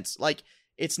perfect sense. Like,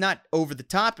 it's not over the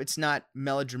top. It's not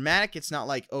melodramatic. It's not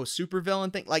like, oh,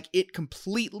 supervillain thing. Like, it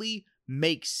completely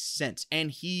makes sense. And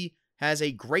he has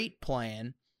a great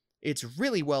plan. It's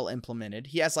really well implemented.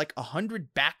 He has like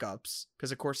 100 backups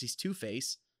because, of course, he's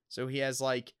Two-Face. So he has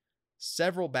like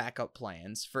several backup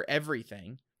plans for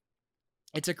everything.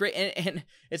 It's a great, and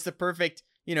it's the perfect,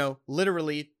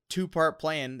 literally 2-part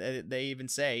plan. They even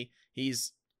say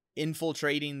he's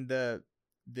infiltrating the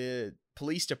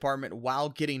police department while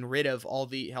getting rid of all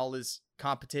his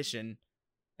competition,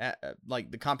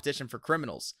 like the competition for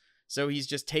criminals. So he's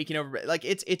just taking over. Like,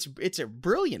 it's a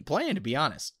brilliant plan, to be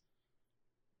honest.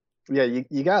 Yeah,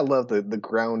 you gotta love the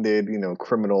grounded,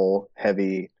 criminal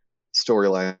heavy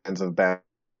storylines of Batman's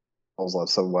love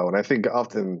so well, and I think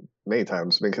often, many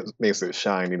times, makes it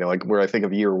shine. Like where I think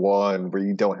of Year One, where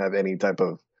you don't have any type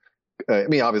of, I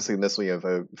mean, obviously in this we have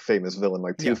a famous villain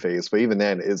like Two-Face, but even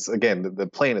then, it's again the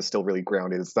plan is still really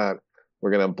grounded. It's not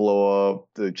we're gonna blow up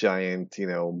the giant,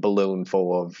 balloon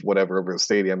full of whatever over a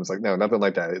stadium. It's like no, nothing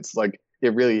like that. It's like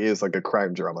it really is like a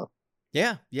crime drama.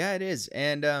 Yeah, it is,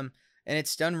 and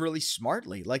it's done really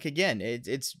smartly. Like, again,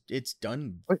 it's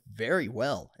done very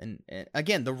well. And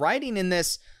again, the writing in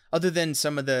this, other than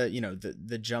some of the,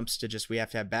 the jumps to just we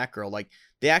have to have Batgirl, like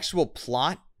the actual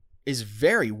plot is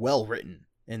very well written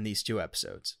in these 2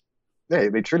 episodes. Yeah,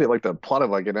 they treat it like the plot of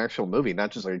like an actual movie,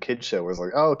 not just like a kid's show. It's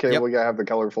like, oh, okay, we gotta have the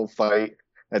colorful fight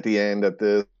at the end at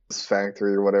this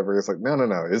factory or whatever. It's like,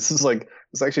 no. This is like,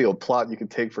 it's actually a plot you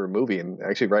could take for a movie and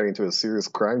actually write into a serious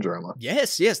crime drama.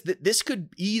 Yes. This could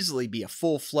easily be a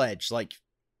full-fledged like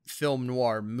film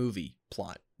noir movie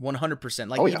plot. 100%.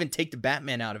 Like, even take the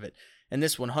Batman out of it, and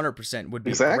this 100% would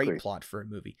be a great plot for a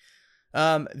movie.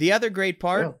 The other great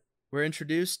part, we're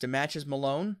introduced to Matches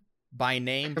Malone by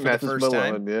name for the first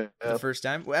time. Yeah. For the first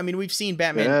time. I mean, we've seen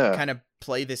Batman kind of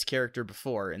play this character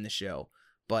before in the show,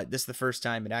 but this is the first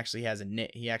time it actually has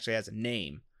he actually has a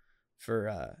name for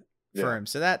him.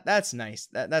 So that's nice.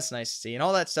 That's nice to see. And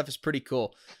all that stuff is pretty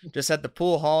cool. Just at the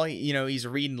pool hall, he's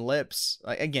reading lips.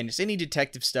 Like, again, just any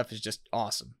detective stuff is just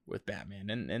awesome with Batman.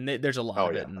 And there's a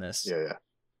lot of it in this. Yeah.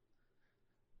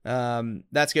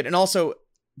 That's good. And also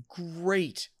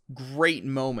great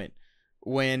moment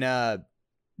when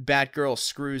Batgirl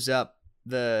screws up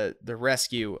the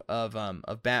rescue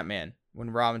of Batman when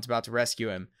Robin's about to rescue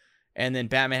him, and then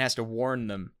Batman has to warn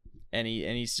them, and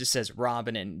he just says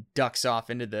Robin and ducks off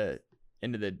into the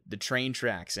train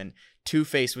tracks, and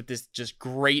Two-Face with this just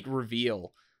great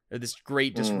reveal, or this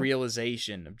great just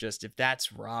realization of just, if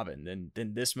that's Robin,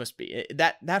 then this must be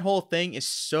that whole thing is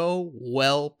so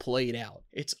well played out.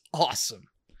 It's awesome.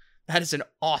 That is an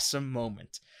awesome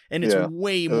moment. And it's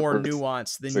way more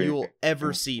nuanced than you will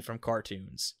ever see from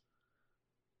cartoons.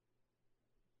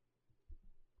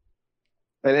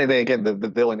 And then again, the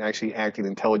villain actually acting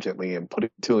intelligently and putting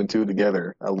 2 and 2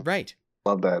 together. I love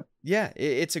that. Yeah,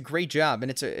 it's a great job, and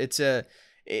it's a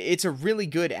really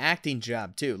good acting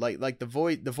job too. Like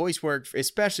the voice work,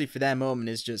 especially for that moment,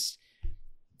 is just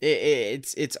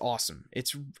it's awesome.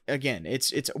 It's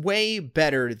way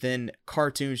better than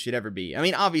cartoons should ever be. I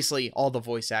mean, obviously all the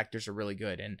voice actors are really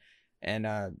good,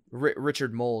 and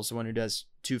Richard Mole's the one who does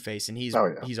Two-Face, and he's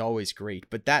always great.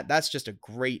 But that's just a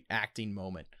great acting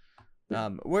moment.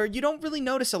 Where you don't really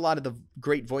notice a lot of the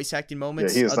great voice acting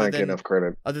moments. Yeah, he's not getting enough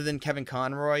credit. Other than Kevin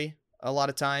Conroy a lot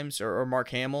of times, or Mark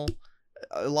Hamill.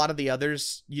 A lot of the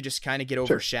others, you just kind of get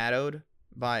overshadowed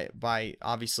by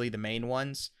obviously the main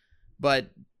ones.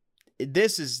 But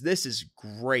this is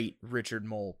great Richard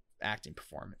Mole acting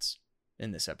performance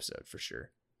in this episode for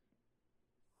sure.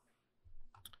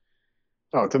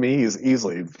 Oh, to me, he's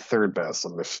easily 3rd best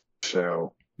on this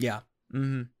show. Yeah.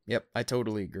 Mm-hmm. Yep. I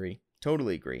totally agree.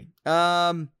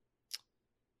 I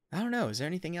don't know. Is there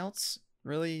anything else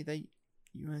really that you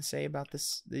want to say about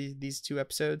these 2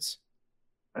 episodes?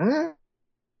 I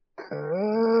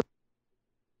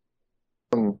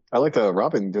like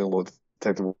Robin doing a little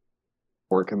detective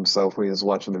work himself when he's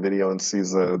watching the video and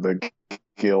sees the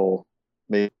Gil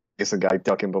Mason guy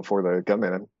ducking before the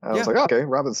gunman. I was like, okay,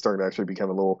 Robin's starting to actually become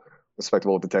a little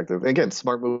respectable detective. And again,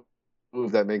 smart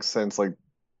move that makes sense, like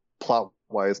plot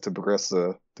wise, to progress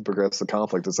the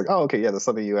conflict. It's like, oh, okay, yeah, that's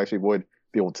something you actually would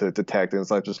be able to detect, and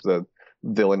it's not just the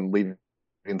villain leaving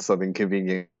something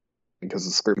convenient because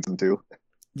the script isn't too.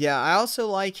 Yeah, I also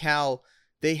like how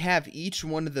they have each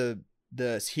one of the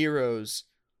heroes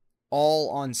all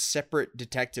on separate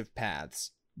detective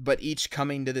paths. but each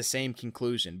coming to the same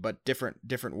conclusion, but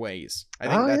different ways. I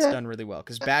think Oh that's yeah, done really well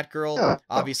because Batgirl yeah.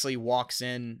 obviously walks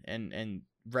in and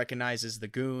recognizes the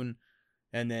goon,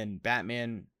 and then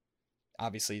Batman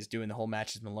obviously is doing the whole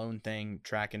Matches Malone thing,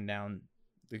 tracking down,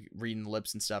 reading the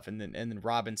lips and stuff, and then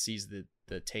Robin sees the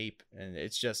tape, and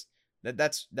it's just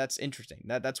that's interesting.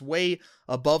 That's way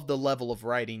above the level of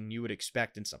writing you would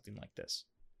expect in something like this.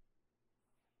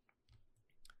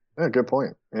 Yeah, good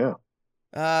point. Yeah.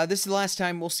 This is the last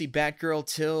time we'll see Batgirl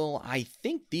till I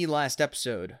think the last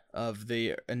episode of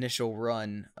the initial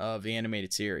run of the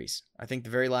animated series. I think the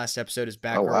very last episode is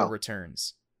Batgirl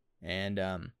Returns, and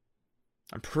I'm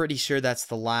pretty sure that's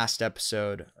the last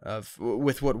episode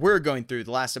with what we're going through.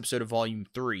 The last episode of Volume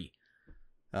 3,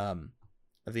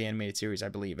 of the animated series, I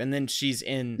believe. And then she's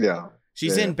in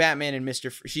Batman and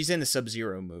she's in the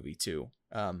Sub-Zero movie too.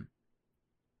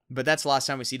 But that's the last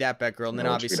time we see that Batgirl. And then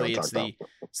obviously it's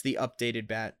the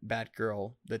updated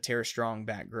Batgirl, the Tara Strong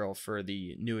Batgirl for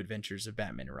the New Adventures of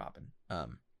Batman and Robin.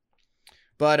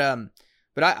 But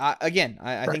I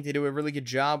think they do a really good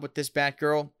job with this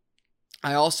Batgirl.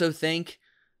 I also think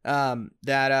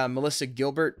that Melissa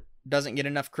Gilbert doesn't get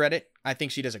enough credit. I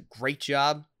think she does a great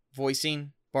job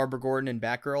voicing Barbara Gordon and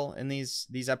Batgirl in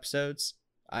these episodes.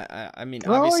 I mean,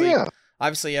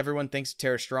 obviously everyone thinks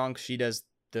Tara Strong. She does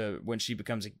when she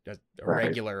becomes a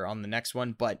regular on the next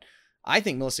one, but I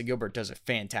think Melissa Gilbert does a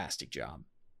fantastic job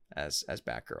as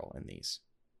Batgirl in these.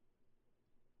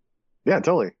 Yeah,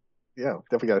 totally. Yeah,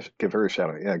 definitely got to give her a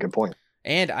shout out. Yeah, good point.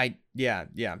 And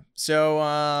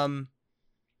so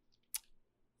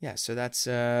so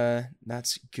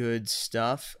that's good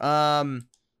stuff.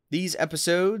 These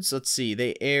episodes, let's see,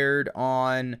 they aired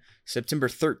on September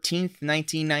 13th,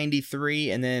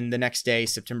 1993, and then the next day,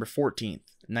 September 14th,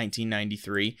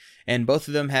 1993, and both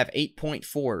of them have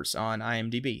 8.4s on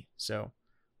IMDb. So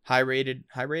high-rated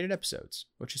episodes,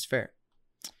 which is fair.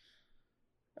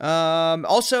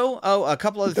 Also, a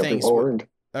couple other things.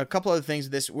 A couple other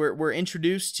things. This we're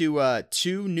introduced to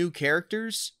 2 new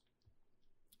characters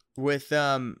with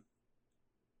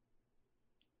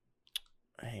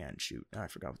hang on, shoot. I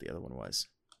forgot what the other one was.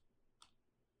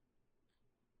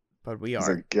 But we are.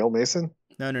 Is it Gail Mason?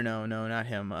 No, not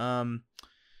him.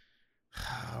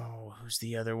 Who's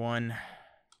the other one?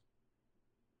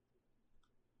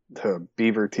 The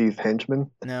Beaver Teeth Henchman?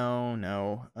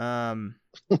 No. Hang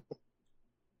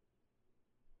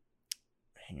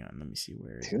on, let me see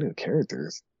where is 2 new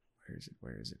characters.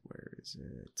 Where is it?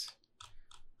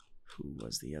 Who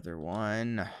was the other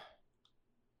one?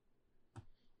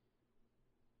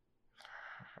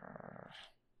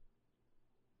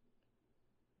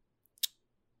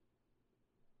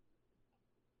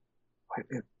 What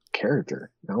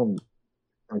character? Now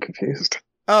I'm confused.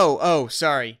 Oh,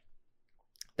 sorry.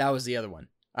 That was the other one.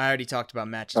 I already talked about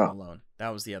Matches Malone. That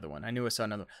was the other one. I knew I saw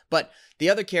another one. But the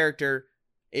other character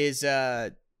is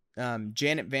Janet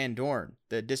Van Dorn,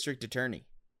 the district attorney.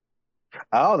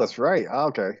 Oh, that's right. Oh,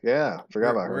 okay. Yeah.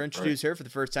 Forgot about her. We're introduced her for the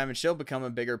first time, and she'll become a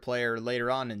bigger player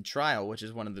later on in Trial, which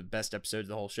is one of the best episodes of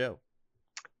the whole show.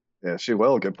 Yeah, she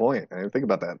will. Good point. I didn't think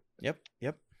about that. Yep.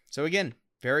 So again,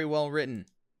 very well written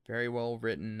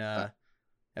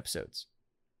episodes.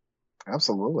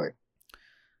 Absolutely.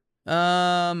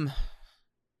 What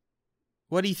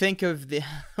do you think of the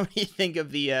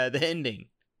the ending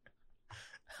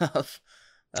of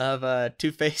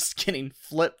Two-Face getting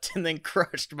flipped and then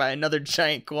crushed by another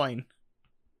giant coin?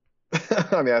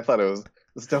 I mean, I thought it's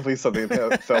definitely something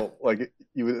that felt like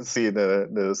you would see in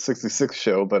the 66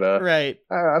 show, but right.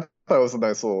 I thought it was a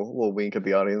nice little wink at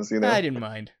the audience, you know. I didn't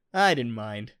mind.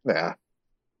 Nah.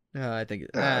 I think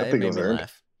it made me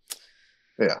laugh.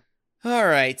 Yeah. All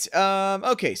right.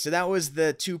 Okay, so that was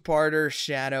the 2-parter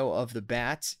Shadow of the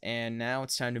Bat, and now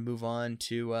it's time to move on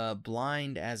to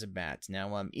Blind as a Bat.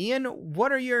 Now, Ian,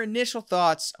 what are your initial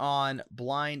thoughts on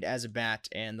Blind as a Bat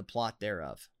and the plot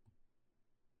thereof?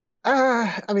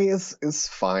 I mean, it's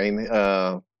fine.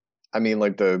 I mean,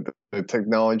 like the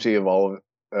technology of all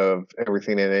of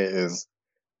everything in it is,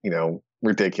 you know,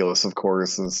 ridiculous, of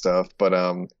course, and stuff. But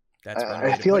that's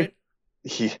I feel like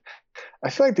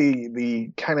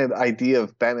the kind of idea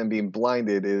of Batman being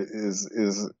blinded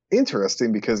is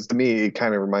interesting, because to me it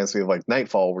kind of reminds me of like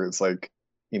Nightfall, where it's like,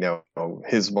 you know,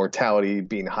 his mortality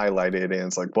being highlighted, and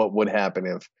it's like, what would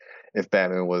happen if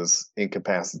Batman was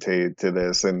incapacitated to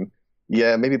this? And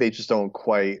yeah, maybe they just don't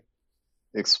quite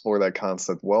explore that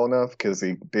concept well enough, because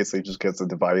he basically just gets a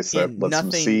device that lets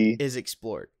him see. Nothing is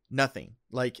explored. Nothing.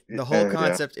 Like the whole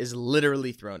concept is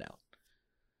literally thrown out.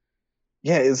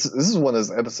 Yeah, this is one of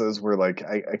those episodes where, like,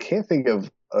 I can't think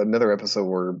of another episode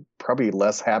where probably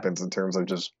less happens in terms of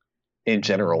just in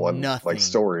general and nothing like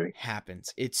story.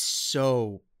 happens. It's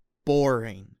so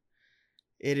boring.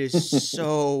 It is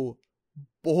so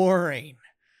boring.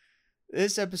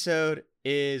 This episode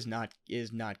is not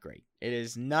great. It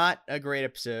is not a great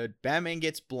episode. Batman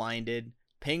gets blinded.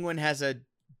 Penguin has a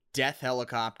death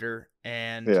helicopter,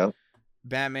 and Yeah.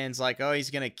 Batman's like, oh,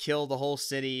 he's gonna kill the whole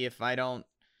city if I don't.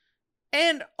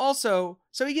 And also,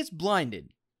 so he gets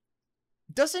blinded.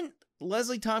 Doesn't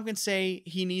Leslie Tompkins say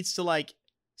he needs to like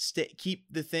keep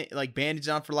the thing like bandaged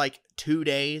on for like 2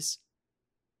 days?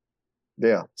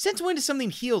 Yeah. Since when does something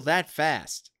heal that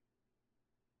fast?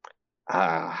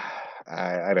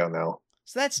 I don't know.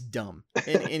 So that's dumb.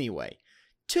 Anyway,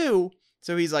 2,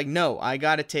 so he's like, no, I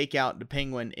got to take out the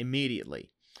Penguin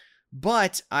immediately.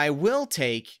 But I will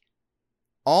take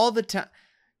all the time.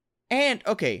 And,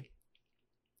 okay,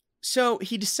 so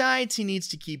he decides he needs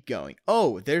to keep going.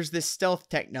 Oh, there's this stealth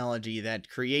technology that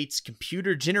creates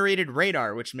computer-generated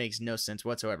radar, which makes no sense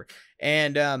whatsoever.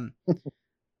 And,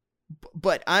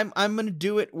 but I'm going to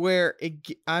do it where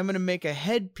I'm going to make a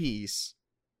headpiece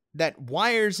that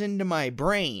wires into my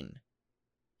brain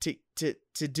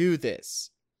to do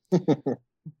this.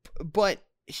 But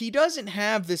he doesn't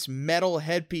have this metal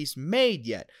headpiece made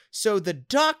yet. So the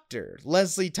doctor,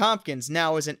 Leslie Tompkins,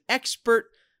 now is an expert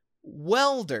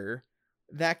welder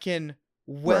that can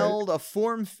weld a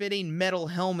form-fitting metal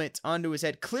helmet onto his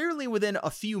head, clearly within a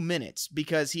few minutes,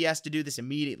 because he has to do this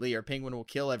immediately or Penguin will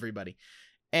kill everybody.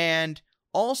 And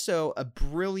also a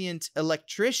brilliant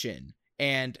electrician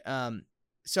and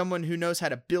someone who knows how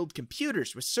to build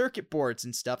computers with circuit boards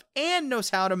and stuff and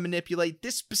knows how to manipulate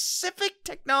this specific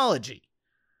technology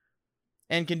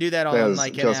and can do that all in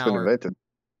like an hour. Invented.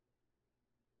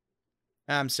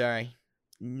 I'm sorry.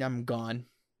 I'm gone.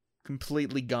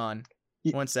 Completely gone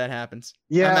once that happens.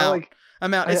 Yeah, I'm out. like,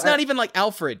 I'm out. It's not even like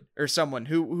Alfred or someone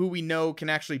who we know can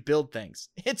actually build things.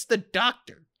 It's the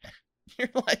doctor. You're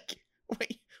like,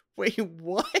 wait,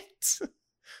 what?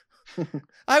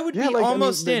 I would be like,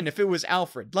 almost in if it was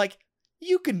Alfred. Like,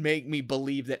 you can make me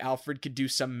believe that Alfred could do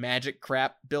some magic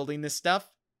crap building this stuff.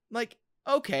 Like,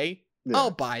 okay,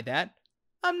 I'll buy that.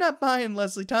 I'm not buying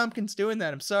Leslie Tompkins doing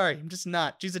that. I'm sorry. I'm just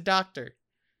not. She's a doctor.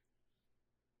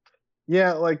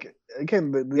 Yeah, like,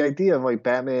 again, the idea of like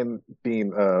Batman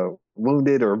being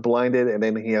wounded or blinded, and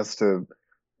then he has to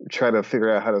try to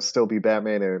figure out how to still be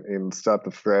Batman and stop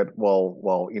the threat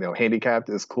while handicapped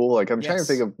is cool. Like, I'm trying to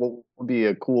think of what would be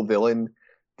a cool villain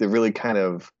to really kind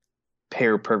of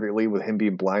pair perfectly with him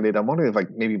being blinded. I'm wondering if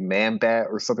like maybe Man-Bat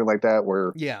or something like that,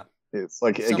 where it's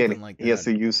like, again, like he has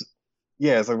to use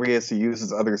it's like he has to use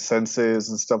his other senses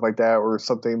and stuff like that or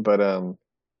something. But or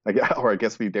I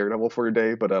guess be Daredevil for a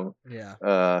day. But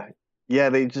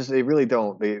they really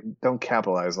don't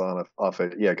capitalize off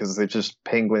it. Yeah, because it's just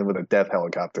Penguin with a death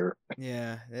helicopter.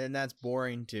 Yeah, and that's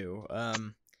boring too.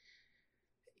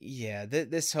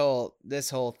 This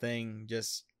whole thing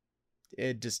just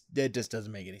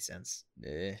doesn't make any sense.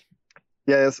 Yeah,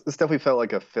 it's definitely felt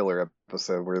like a filler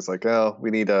episode where it's like, oh,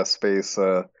 we need space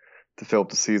to fill up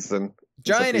the season.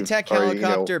 Giant attack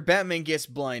helicopter. Batman gets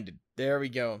blinded. There we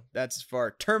go. That's as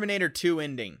far. Terminator 2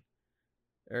 ending.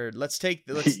 Or let's take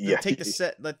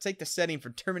the setting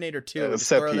from Terminator 2 and just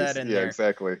throw that in there. Yeah,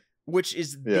 exactly. Which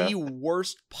is the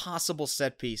worst possible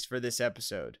set piece for this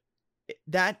episode.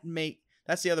 That's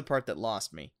the other part that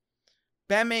lost me.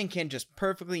 Batman can just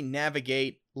perfectly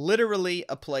navigate literally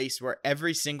a place where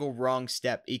every single wrong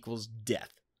step equals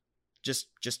death. Just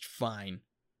fine.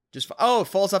 It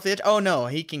falls off the edge. Oh no,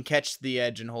 he can catch the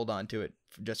edge and hold on to it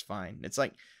just fine. It's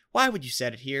like, why would you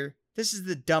set it here? This is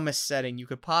the dumbest setting you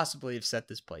could possibly have set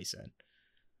this place in.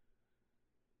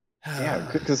 Yeah,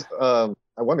 because I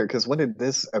wonder, because when did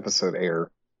this episode air?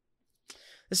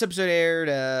 This episode aired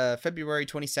February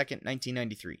 22nd,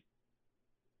 1993.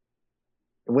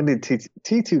 When did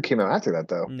T2 came out after that,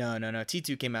 though? No.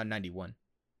 T2 came out in 91.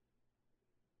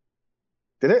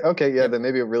 Did it? Okay, yeah, then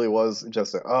maybe it really was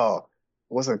just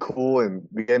wasn't cool and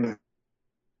the end.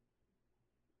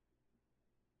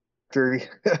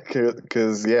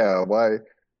 Because why?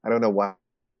 I don't know why.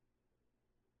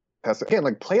 Can't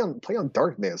like play on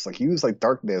darkness, like use like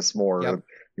darkness more,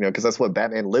 because that's what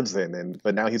Batman lives in,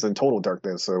 but now he's in total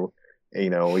darkness. So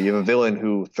you have a villain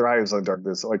who thrives on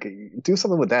darkness. Like, do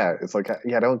something with that. It's like,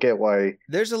 I don't get why.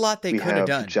 There's a lot they could have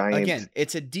done. Again,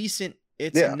 it's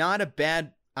not a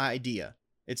bad idea.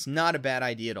 It's not a bad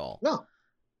idea at all. No.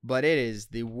 But it is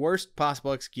the worst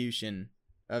possible execution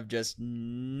of just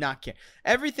not caring.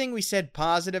 Everything we said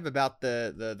positive about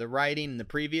the writing in the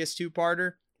previous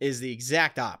two-parter is the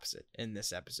exact opposite in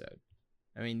this episode.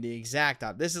 I mean, the exact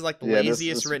opposite. This is like the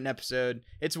laziest written episode.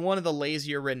 It's one of the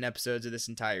lazier written episodes of this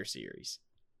entire series.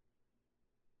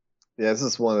 Yeah, this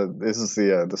is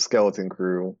the skeleton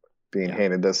crew being Yeah.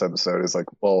 handed this episode. Is like,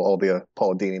 well, all the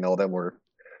Paul Dini and all them were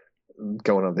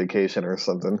going on vacation or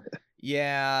something.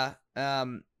 Yeah.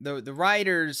 The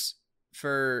writers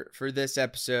for this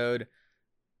episode,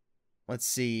 let's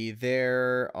see, Did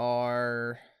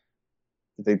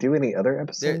they do any other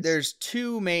episodes? there's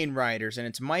two main writers, and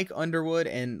it's Mike Underwood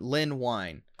and Lynn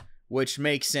Wine, which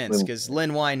makes sense because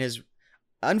Lynn Wine is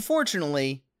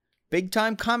unfortunately big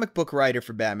time comic book writer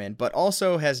for Batman, but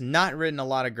also has not written a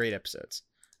lot of great episodes.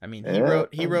 I mean,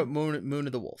 he wrote Moon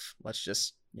of the Wolf. Let's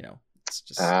just, it's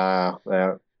just yeah.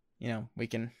 We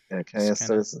can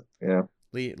Yeah.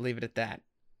 leave it at that.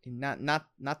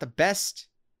 Not the best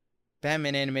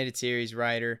Batman animated series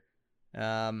writer,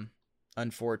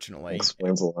 unfortunately.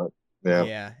 Explains a lot. Yeah.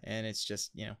 Yeah, and it's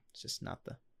just it's just not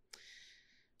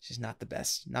the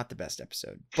best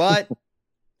episode. But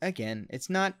again, it's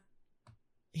not.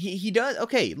 He does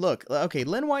okay. Look, okay.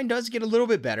 Len Wein does get a little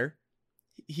bit better.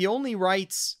 He only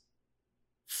writes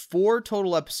 4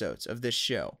 total episodes of this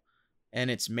show, and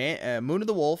it's Moon of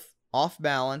the Wolf, Off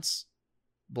Balance,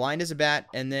 Blind as a Bat,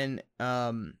 and then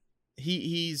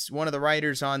he's one of the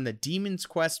writers on the Demon's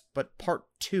Quest, but part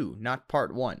 2, not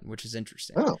part 1, which is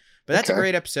interesting. Oh, but that's a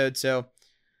great episode. So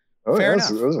fair enough.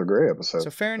 Those are great episodes.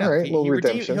 So fair enough. Right,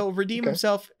 he'll redeem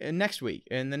himself next week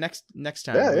and the next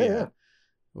time. Yeah.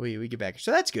 We get back.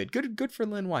 So that's good. Good for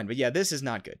Lin Wine. But yeah, this is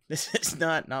not good. This is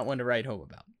not one to write home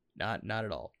about. Not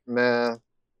at all. Nah.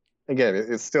 Again,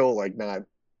 it's still like not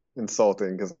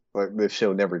insulting because like this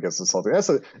show never gets insulting. That's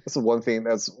the one thing.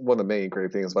 That's one of the main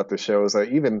great things about the show is that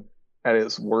even at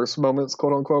its worst moments,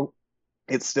 quote unquote,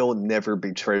 it still never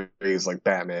betrays like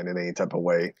Batman in any type of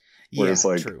way. Whereas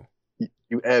true.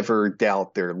 You ever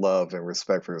doubt their love and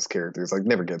respect for his characters, like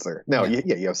never gets there. No,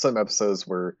 yeah, you have some episodes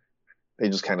where they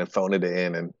just kind of phone it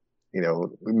in and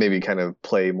maybe kind of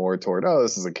play more toward, oh,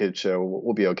 this is a kid show,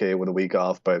 we'll be okay with a week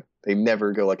off, but they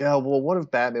never go like, oh, well, what if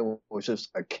Batman was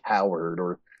just a coward,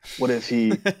 or what if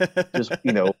he just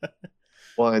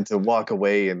wanted to walk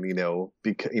away and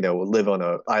live on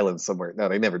an island somewhere. No,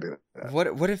 they never do that.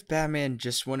 What if Batman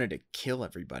just wanted to kill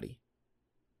everybody?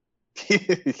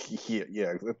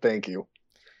 yeah, thank you.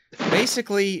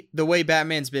 Basically, the way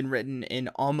Batman's been written in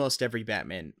almost every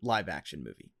Batman live action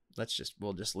movie.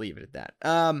 We'll just leave it at that.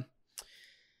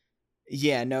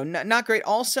 Yeah, no, not great.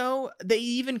 Also, they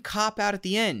even cop out at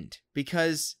the end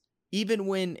because even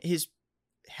when his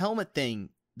helmet thing,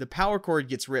 the power cord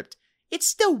gets ripped, it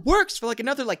still works for like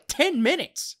another 10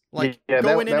 minutes. Going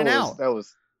in and out. That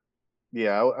was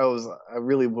I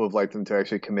really would have liked them to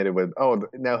actually commit it with, oh,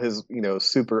 now his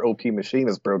super OP machine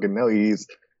is broken. Now he's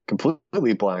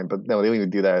completely blind, but no, they don't even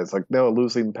do that. It's like, no,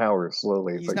 losing power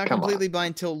slowly. It's he's not completely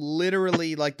blind till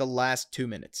literally the last 2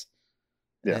 minutes.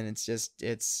 Yeah. And it's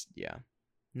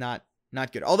not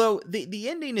good. Although the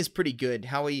ending is pretty good.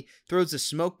 How he throws a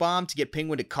smoke bomb to get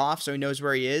Penguin to cough so he knows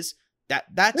where he is.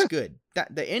 That's good.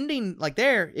 That the ending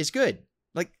there is good.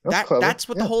 That's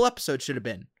what the whole episode should have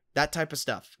been. That type of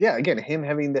stuff. Yeah, again, him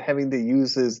having to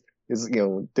use his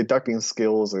deducting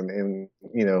skills and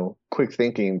quick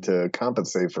thinking to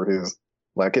compensate for his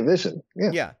lack of vision.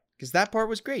 Yeah, because that part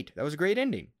was great. That was a great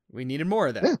ending. We needed more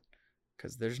of that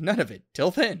because there's none of it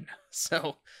till then.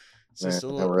 So it's just a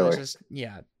little, really. Just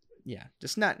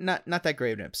not that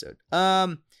great of an episode.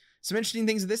 Some interesting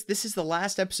things of this. This is the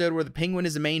last episode where the Penguin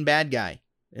is the main bad guy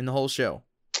in the whole show.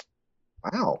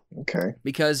 Wow. Okay.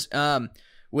 Because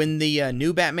when the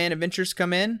new Batman adventures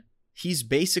come in, he's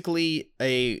basically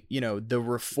the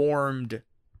reformed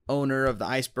owner of the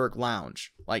Iceberg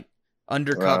Lounge,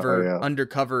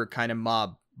 undercover kind of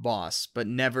mob boss, but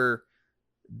never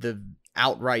the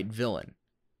outright villain.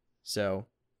 So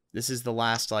this is the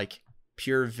last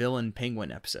pure villain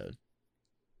Penguin episode.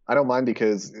 I don't mind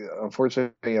because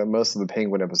unfortunately most of the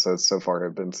Penguin episodes so far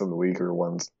have been some of the weaker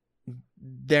ones.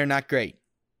 They're not great.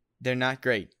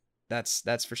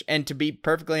 That's for sure. And to be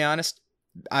perfectly honest,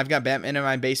 I've Got Batman in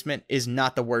My Basement is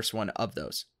not the worst one of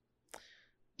those.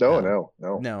 No.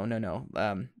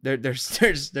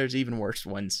 There's even worse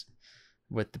ones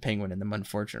with the Penguin in them,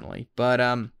 unfortunately. But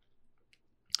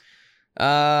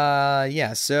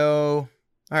yeah. So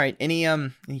all right. Any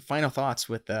final thoughts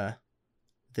with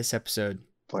this episode,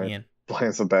 Ian?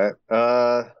 Plans of Bat.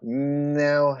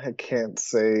 No, I can't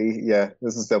say. Yeah,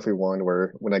 this is definitely one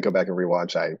where when I go back and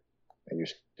rewatch, I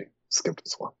usually skip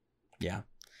this one. Yeah.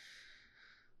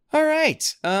 All right.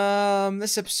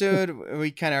 This episode,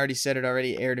 we kind of already said it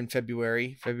already, aired in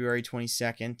February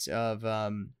 22nd of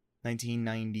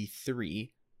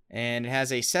 1993, and it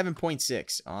has a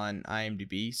 7.6 on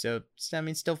IMDb. So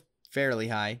still fairly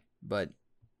high, but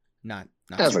not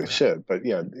as it should. But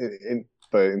yeah,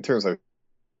 but in terms of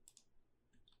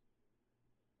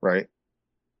right?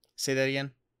 Say that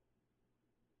again.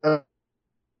 Uh,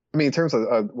 I mean, in terms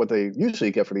of what they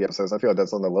usually get for the episodes, I feel like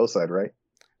that's on the low side, right?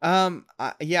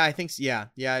 Yeah, I think yeah,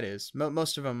 it is.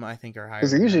 Most of them I think are higher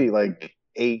Because they're than that. usually like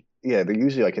 8. Yeah, they're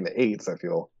usually like in the 8s, I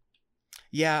feel.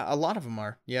 Yeah, a lot of them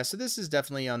are. Yeah, so this is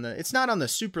definitely on the. It's not on the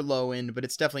super low end, but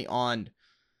it's definitely on.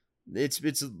 It's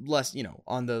less,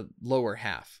 on the lower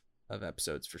half of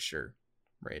episodes for sure.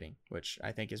 Rating, which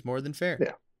I think is more than fair.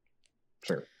 Yeah,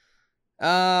 sure.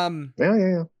 Um.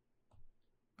 Yeah.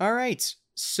 All right.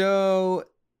 So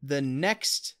the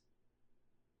next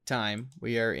time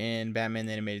we are in Batman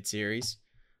the Animated Series,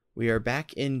 we are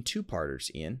back in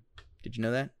two-parters. Ian, did you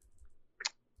know that?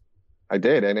 I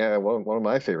did, and yeah, one of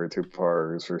my favorite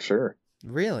two-parters for sure.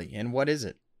 Really? And what is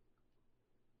it?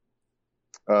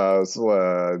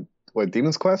 What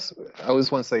Demon's Quest? I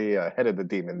always want to say Head of the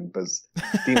Demon, but it's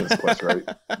Demon's Quest, right?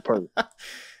 Part.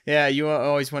 Yeah, you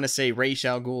always want to say Ra's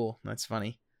al Ghul. That's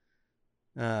funny.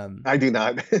 I do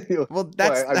not. Well,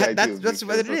 that's that's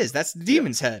what it is. That's the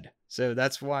demon's head. So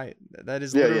that's why that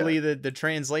is literally the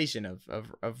translation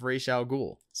of Ra's al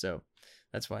Ghul. So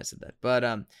that's why I said that.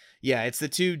 But yeah, it's the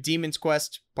two Demon's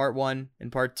Quest Part 1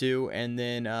 and Part 2, and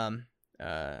then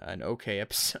an okay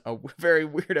episode, a very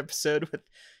weird episode with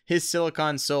his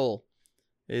Silicon Soul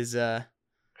is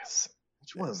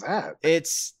Which one is that?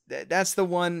 That's the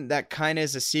one that kind of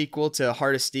is a sequel to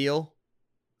Heart of Steel,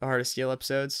 the Heart of Steel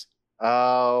episodes.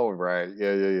 Oh right,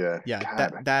 yeah.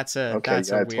 Yeah, that's a okay.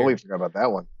 that's a weird, totally forgot about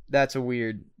that one. That's a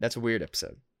weird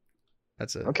episode.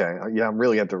 Okay. Yeah, I'm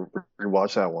really have to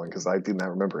rewatch that one because I do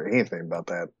not remember anything about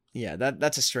that. Yeah,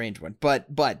 that's a strange one. But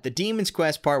the Demon's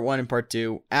Quest Part 1 and Part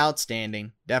 2,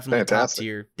 outstanding. Definitely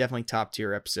Fantastic. top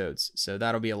tier episodes. So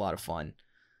that'll be a lot of fun.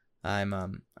 I'm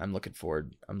looking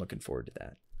forward to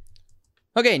that.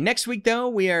 Okay, next week though,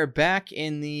 we are back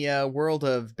in the world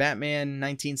of Batman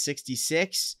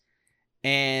 1966,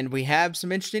 and we have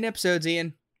some interesting episodes,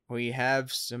 Ian. We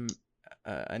have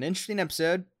an interesting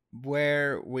episode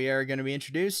where we are going to be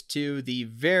introduced to the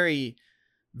very,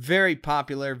 very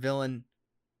popular villain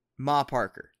Ma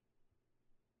Parker.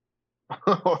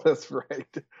 Oh, that's right.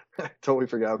 I totally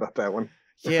forgot about that one.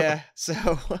 Yeah,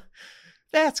 so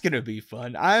that's going to be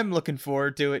fun. I'm looking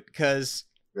forward to it because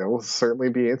yeah, we'll certainly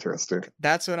be interested.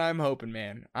 That's what I'm hoping,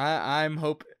 man. I'm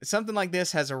hoping something like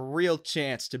this has a real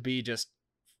chance to be just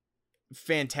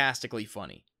fantastically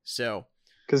funny. So,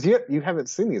 because you haven't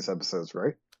seen these episodes,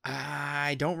 right?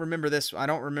 I don't remember this. I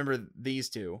don't remember these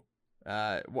two.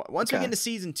 Once we get into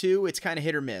season 2, it's kind of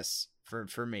hit or miss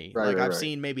for me. Right, I've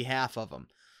seen maybe half of them.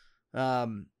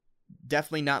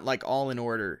 Definitely not like all in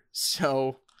order.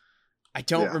 So I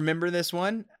don't remember this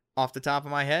one off the top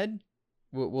of my head.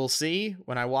 We'll see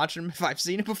when I watch them if I've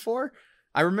seen it before.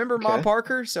 I remember Ma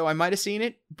Parker, so I might have seen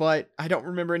it, but I don't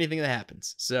remember anything that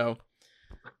happens. So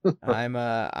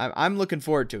I'm looking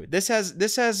forward to it. This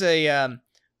has a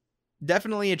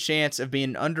definitely a chance of being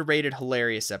an underrated,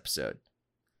 hilarious episode.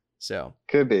 So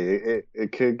could be.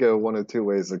 It could go one of two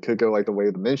ways. It could go like the way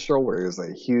of the minstrel, where it's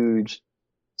a huge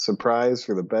surprise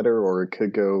for the better, or it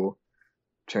could go.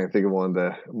 I'm trying to think of one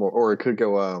that more, or it could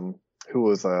go. Who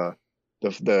was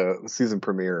the season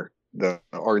premiere, the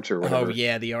Archer. Whatever. Oh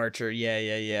yeah, the Archer.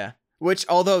 Yeah. Which,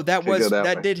 although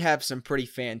that did have some pretty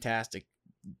fantastic,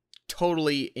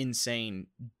 totally insane,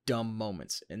 dumb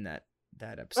moments in that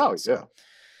episode. Oh yeah,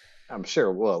 I'm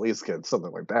sure we'll at least get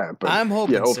something like that. But I'm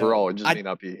hoping. Yeah, overall, it just may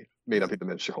not be the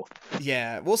minstrel.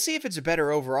 Yeah, we'll see if it's a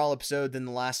better overall episode than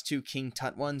the last two King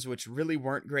Tut ones, which really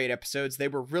weren't great episodes. They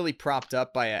were really propped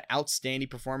up by an outstanding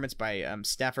performance by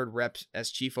Stafford Rep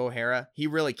as Chief O'Hara. He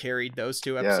really carried those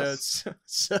two episodes. Yes.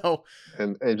 So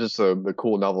and just the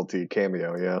cool novelty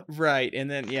cameo, yeah. Right, and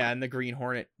then and the Green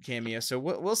Hornet cameo. So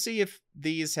we'll see if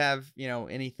these have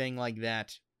anything like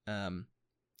that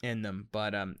in them.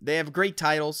 But they have great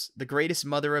titles: The Greatest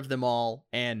Mother of Them All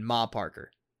and Ma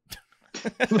Parker.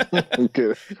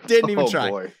 Didn't even try.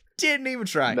 Boy. Didn't even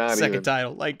try. Not Second even.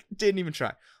 Title. Didn't even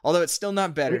try. Although it's still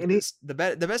not better.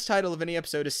 The best title of any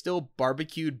episode is still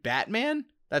Barbecued Batman.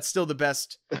 That's still the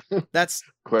best. That's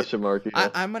question mark. Yeah.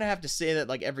 I'm gonna have to say that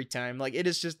every time. It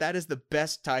is just that is the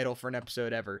best title for an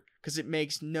episode ever because it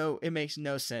makes no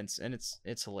sense and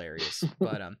it's hilarious.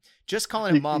 But just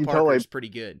calling him Ma Parker is pretty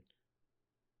good.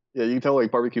 Yeah, you can tell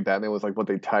Barbecue Batman was what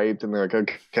they typed, and they're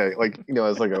okay,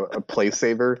 as a play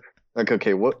saver.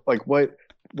 Okay,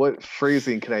 what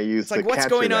phrasing can I use? It's what's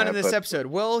going on in this episode?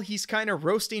 Well, he's kind of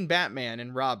roasting Batman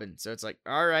and Robin, so it's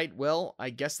all right. Well, I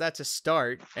guess that's a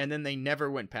start, and then they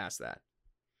never went past that.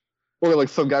 Or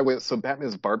some guy went, so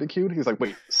Batman's barbecued. He's like,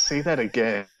 wait, say that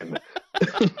again.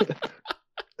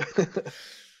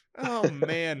 Oh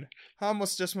man, I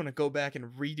almost just want to go back and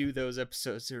redo those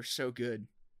episodes. They're so good,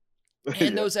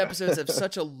 and those episodes have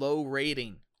such a low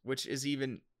rating, which is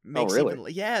even makes really?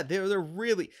 even yeah they're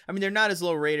really. I mean, they're not as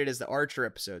low rated as the Archer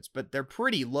episodes, but they're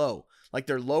pretty low. Like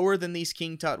they're lower than these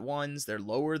King Tut ones. They're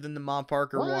lower than the Ma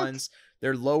Parker What? ones.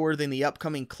 They're lower than the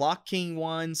upcoming Clock King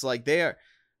ones. Like they are.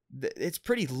 It's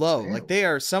pretty low. Damn. Like they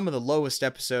are some of the lowest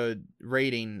episode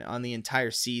rating on the entire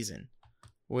season,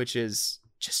 which is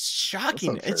just shocking.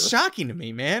 unfair. It's shocking to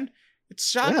me, man. It's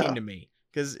shocking Yeah. to me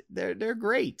because they're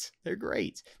great. They're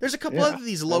great. There's a couple Yeah. of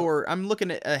these lower. I'm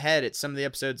looking ahead at some of the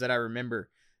episodes that I remember,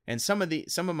 and some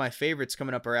of my favorites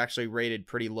coming up are actually rated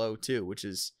pretty low too, which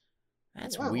is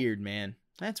that's Wow. weird, man.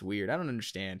 That's weird. I don't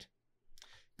understand.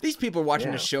 These people are watching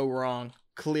Yeah. the show wrong.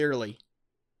 Clearly.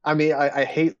 I mean, I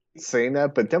hate saying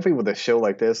that, but definitely with a show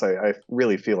like this, I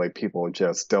really feel like people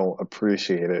just don't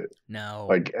appreciate it No.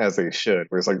 like as they should.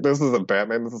 Where it's like, this isn't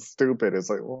Batman, this is stupid. It's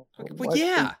like, well, Well,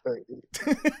 yeah.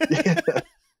 Yeah.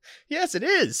 Yes, it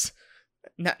is.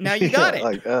 Now you got it.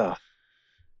 Like,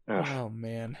 Oh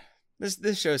man,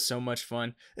 this show is so much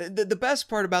fun. The best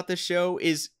part about this show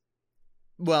is,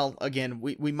 well, again,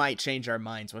 we might change our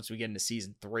minds once we get into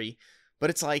season 3, but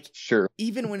it's like sure.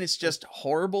 even when it's just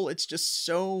horrible, it's just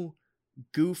so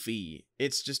goofy.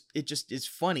 It just is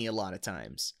funny a lot of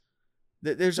times.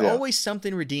 There's Yeah. always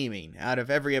something redeeming out of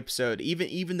every episode,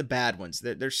 even the bad ones.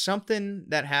 There's something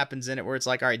that happens in it where it's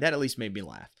like, all right, that at least made me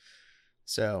laugh.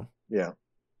 So Yeah.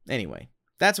 anyway,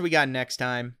 that's what we got next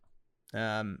time.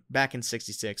 Back in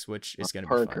 66, which is going to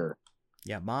be fun. Parker.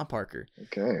 Yeah, Ma Parker.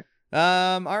 Okay.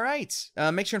 All right.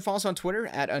 Make sure and follow us on Twitter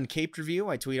at Uncaped Review.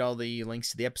 I tweet all the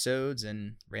links to the episodes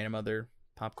and random other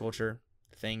pop culture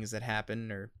things that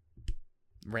happen or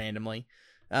randomly.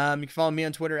 You can follow me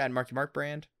on Twitter at Marky Mark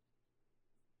Brand.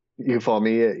 You can follow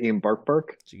me at Ian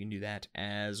Bark. So you can do that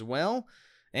as well.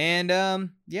 And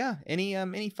yeah,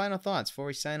 any final thoughts before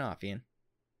we sign off, Ian?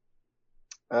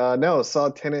 No, I saw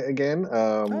Tenet again,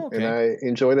 okay. and I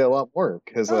enjoyed it a lot more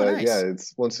because, nice. yeah,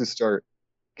 it's once you start,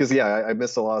 because yeah, I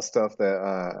missed a lot of stuff that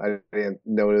I didn't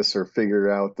notice or figure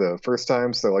out the first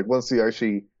time. So like once you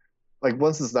actually, like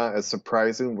once it's not as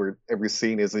surprising, where every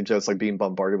scene isn't just like being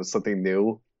bombarded with something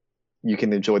new, you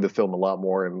can enjoy the film a lot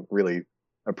more and really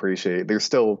appreciate. There's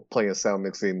still plenty of sound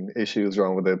mixing issues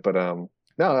wrong with it, but no,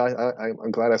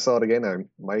 I'm glad I saw it again. I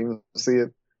might even see it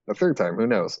a third time. Who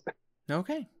knows?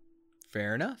 Okay.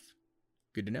 Fair enough.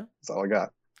 Good to know. That's all I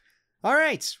got. All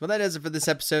right. Well, that does it for this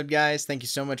episode, guys. Thank you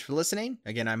so much for listening.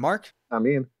 Again, I'm Mark. I'm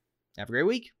Ian. Have a great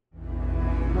week.